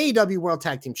for the AEW World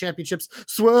Tag Team Championships.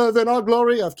 Swerve in Our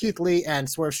Glory of Keith Lee and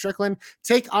Swerve Strickland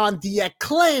take on the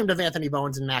Acclaimed of Anthony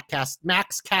Bowens and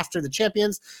Max Caster, the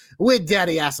champions, with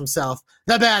Daddy Ass himself,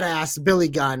 the badass Billy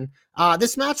Gunn.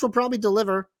 This match will probably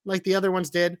deliver like the other ones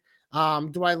did.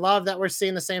 Do I love that we're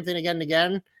seeing the same thing again and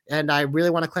again? And I really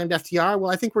want to claim FTR.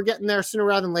 Well, I think we're getting there sooner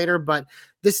rather than later, but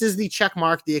this is the check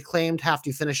mark. The Acclaimed have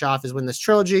to finish off is win this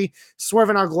trilogy. Swerve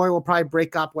in Our Glory will probably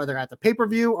break up whether at the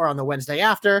pay-per-view or on the Wednesday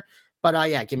after. But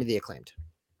yeah, give me the Acclaimed.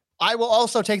 I will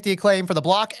also take the Acclaim for the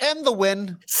block and the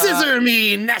win. Scissor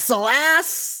me, Nestle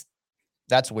ass.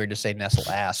 That's weird to say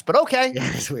Nestle ass, but okay. Yeah,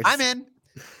 it's weird. I'm in.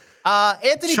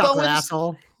 Anthony Chocolate Bowens.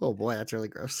 asshole. Oh boy, that's really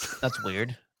gross. That's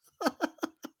weird.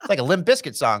 It's like a Limp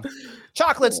Bizkit song.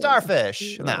 Chocolate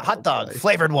starfish and that hot dog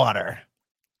flavored water.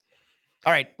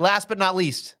 All right. Last but not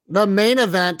least, the main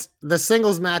event, the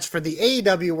singles match for the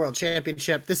AEW World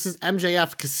Championship. This is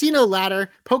MJF Casino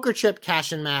Ladder Poker Chip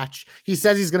Cash-In match. He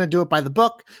says he's going to do it by the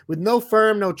book with no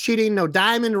firm, no cheating, no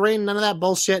diamond ring, none of that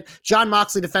bullshit. John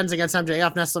Moxley defends against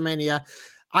MJF WrestleMania.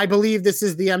 I believe this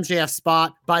is the MJF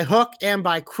spot by hook and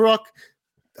by crook.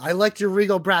 I liked your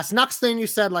Regal Brass Knucks thing you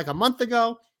said like a month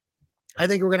ago. I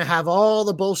think we're going to have all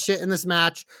the bullshit in this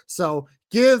match. So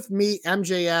give me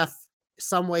MJF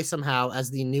some way, somehow as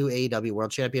the new AEW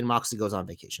World Champion. Moxley goes on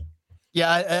vacation.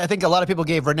 Yeah, I think a lot of people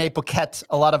gave Renee Paquette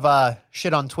a lot of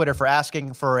shit on Twitter for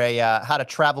asking for a how to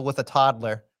travel with a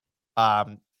toddler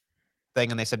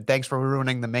thing. And they said, thanks for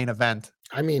ruining the main event.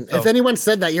 I mean, if anyone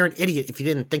said that, you're an idiot if you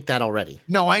didn't think that already.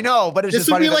 No, I know, but it's this just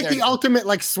would funny be like the ultimate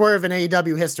like swerve in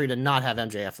AEW history to not have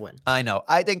MJF win. I know.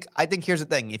 I think here's the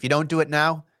thing. If you don't do it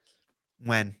now,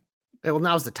 when? Well,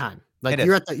 now's the time. Like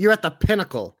you're at the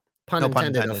pinnacle, pun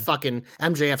intended, of fucking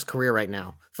MJF's career right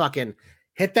now. Fucking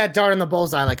hit that dart in the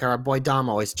bullseye like our boy Dom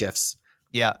always gifs.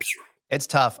 Yeah. It's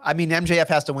tough. I mean, MJF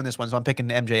has to win this one, so I'm picking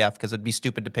MJF because it'd be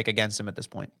stupid to pick against him at this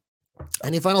point.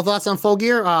 Any final thoughts on Full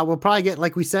Gear? We'll probably get,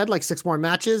 like we said, like 6 more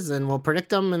matches, and we'll predict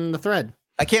them in the thread.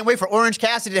 I can't wait for Orange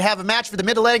Cassidy to have a match for the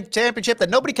Mid-Atlantic Championship that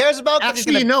nobody cares about.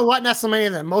 Actually, you know what,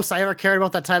 WrestleMania, the most I ever cared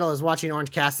about that title is watching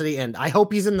Orange Cassidy, and I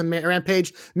hope he's in the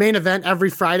Rampage main event every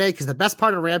Friday, because the best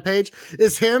part of Rampage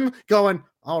is him going,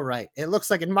 all right, it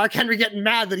looks like, and Mark Henry getting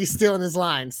mad that he's stealing his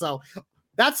line. So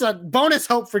that's a bonus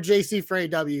hope for JC for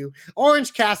AW.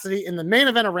 Orange Cassidy in the main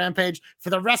event of Rampage for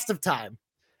the rest of time.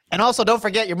 And also, don't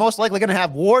forget, you're most likely going to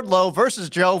have Wardlow versus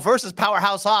Joe versus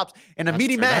Powerhouse Hobbs in a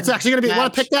Meaty Men. That's actually going to be. Match.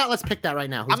 Want to pick that? Let's pick that right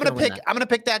now. I'm going to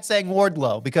pick that saying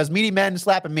Wardlow because Meaty Men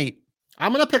slapping meat.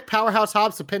 I'm going to pick Powerhouse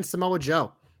Hobbs to pin Samoa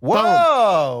Joe.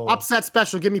 Whoa! Boom. Upset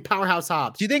special. Give me Powerhouse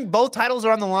Hobbs. Do you think both titles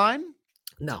are on the line?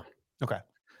 No. Okay.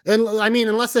 And I mean,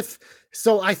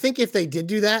 I think if they did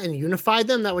do that and unified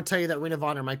them, that would tell you that Ring of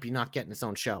Honor might be not getting its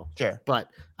own show. Sure. But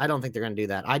I don't think they're going to do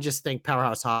that. I just think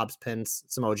Powerhouse Hobbs pins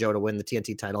Samoa Joe to win the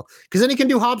TNT title, because then he can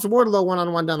do Hobbs Wardlow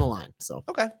one-on-one down the line. So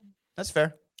okay, that's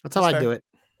fair. That's how I do it.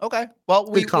 Okay. Well,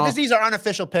 these are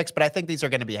unofficial picks, but I think these are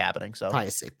going to be happening. So probably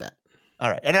a safe bet.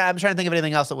 All right. And I'm trying to think of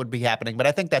anything else that would be happening, but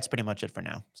I think that's pretty much it for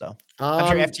now. So I'm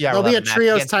sure FTR there'll be a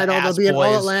trios title. There'll be an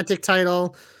All Atlantic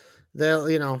title.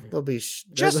 They'll be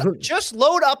just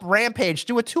load up Rampage.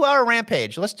 Do a 2-hour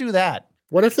Rampage. Let's do that.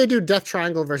 What if they do Death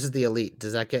Triangle versus the Elite?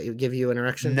 Does that give you an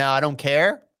erection? No, I don't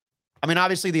care. I mean,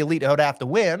 obviously the Elite would have to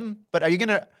win, but are you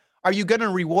gonna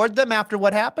reward them after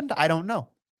what happened? I don't know.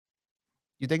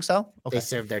 You think so? Okay. They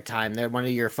served their time. They're one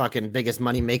of your fucking biggest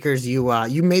money makers.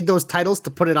 You made those titles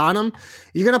to put it on them.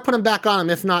 You're gonna put them back on them,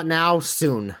 if not now,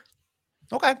 soon.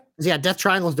 Okay. Yeah, Death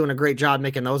Triangle's doing a great job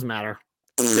making those matter.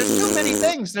 There's too many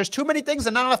things. There's too many things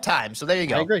and not enough time. So there you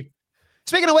go. I agree.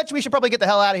 Speaking of which, we should probably get the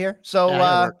hell out of here.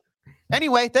 So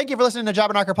anyway, thank you for listening to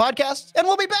Jobber Knocker Podcast, and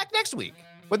we'll be back next week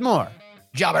with more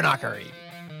Jobber Knockery.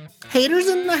 Haters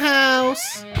in the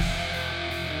house.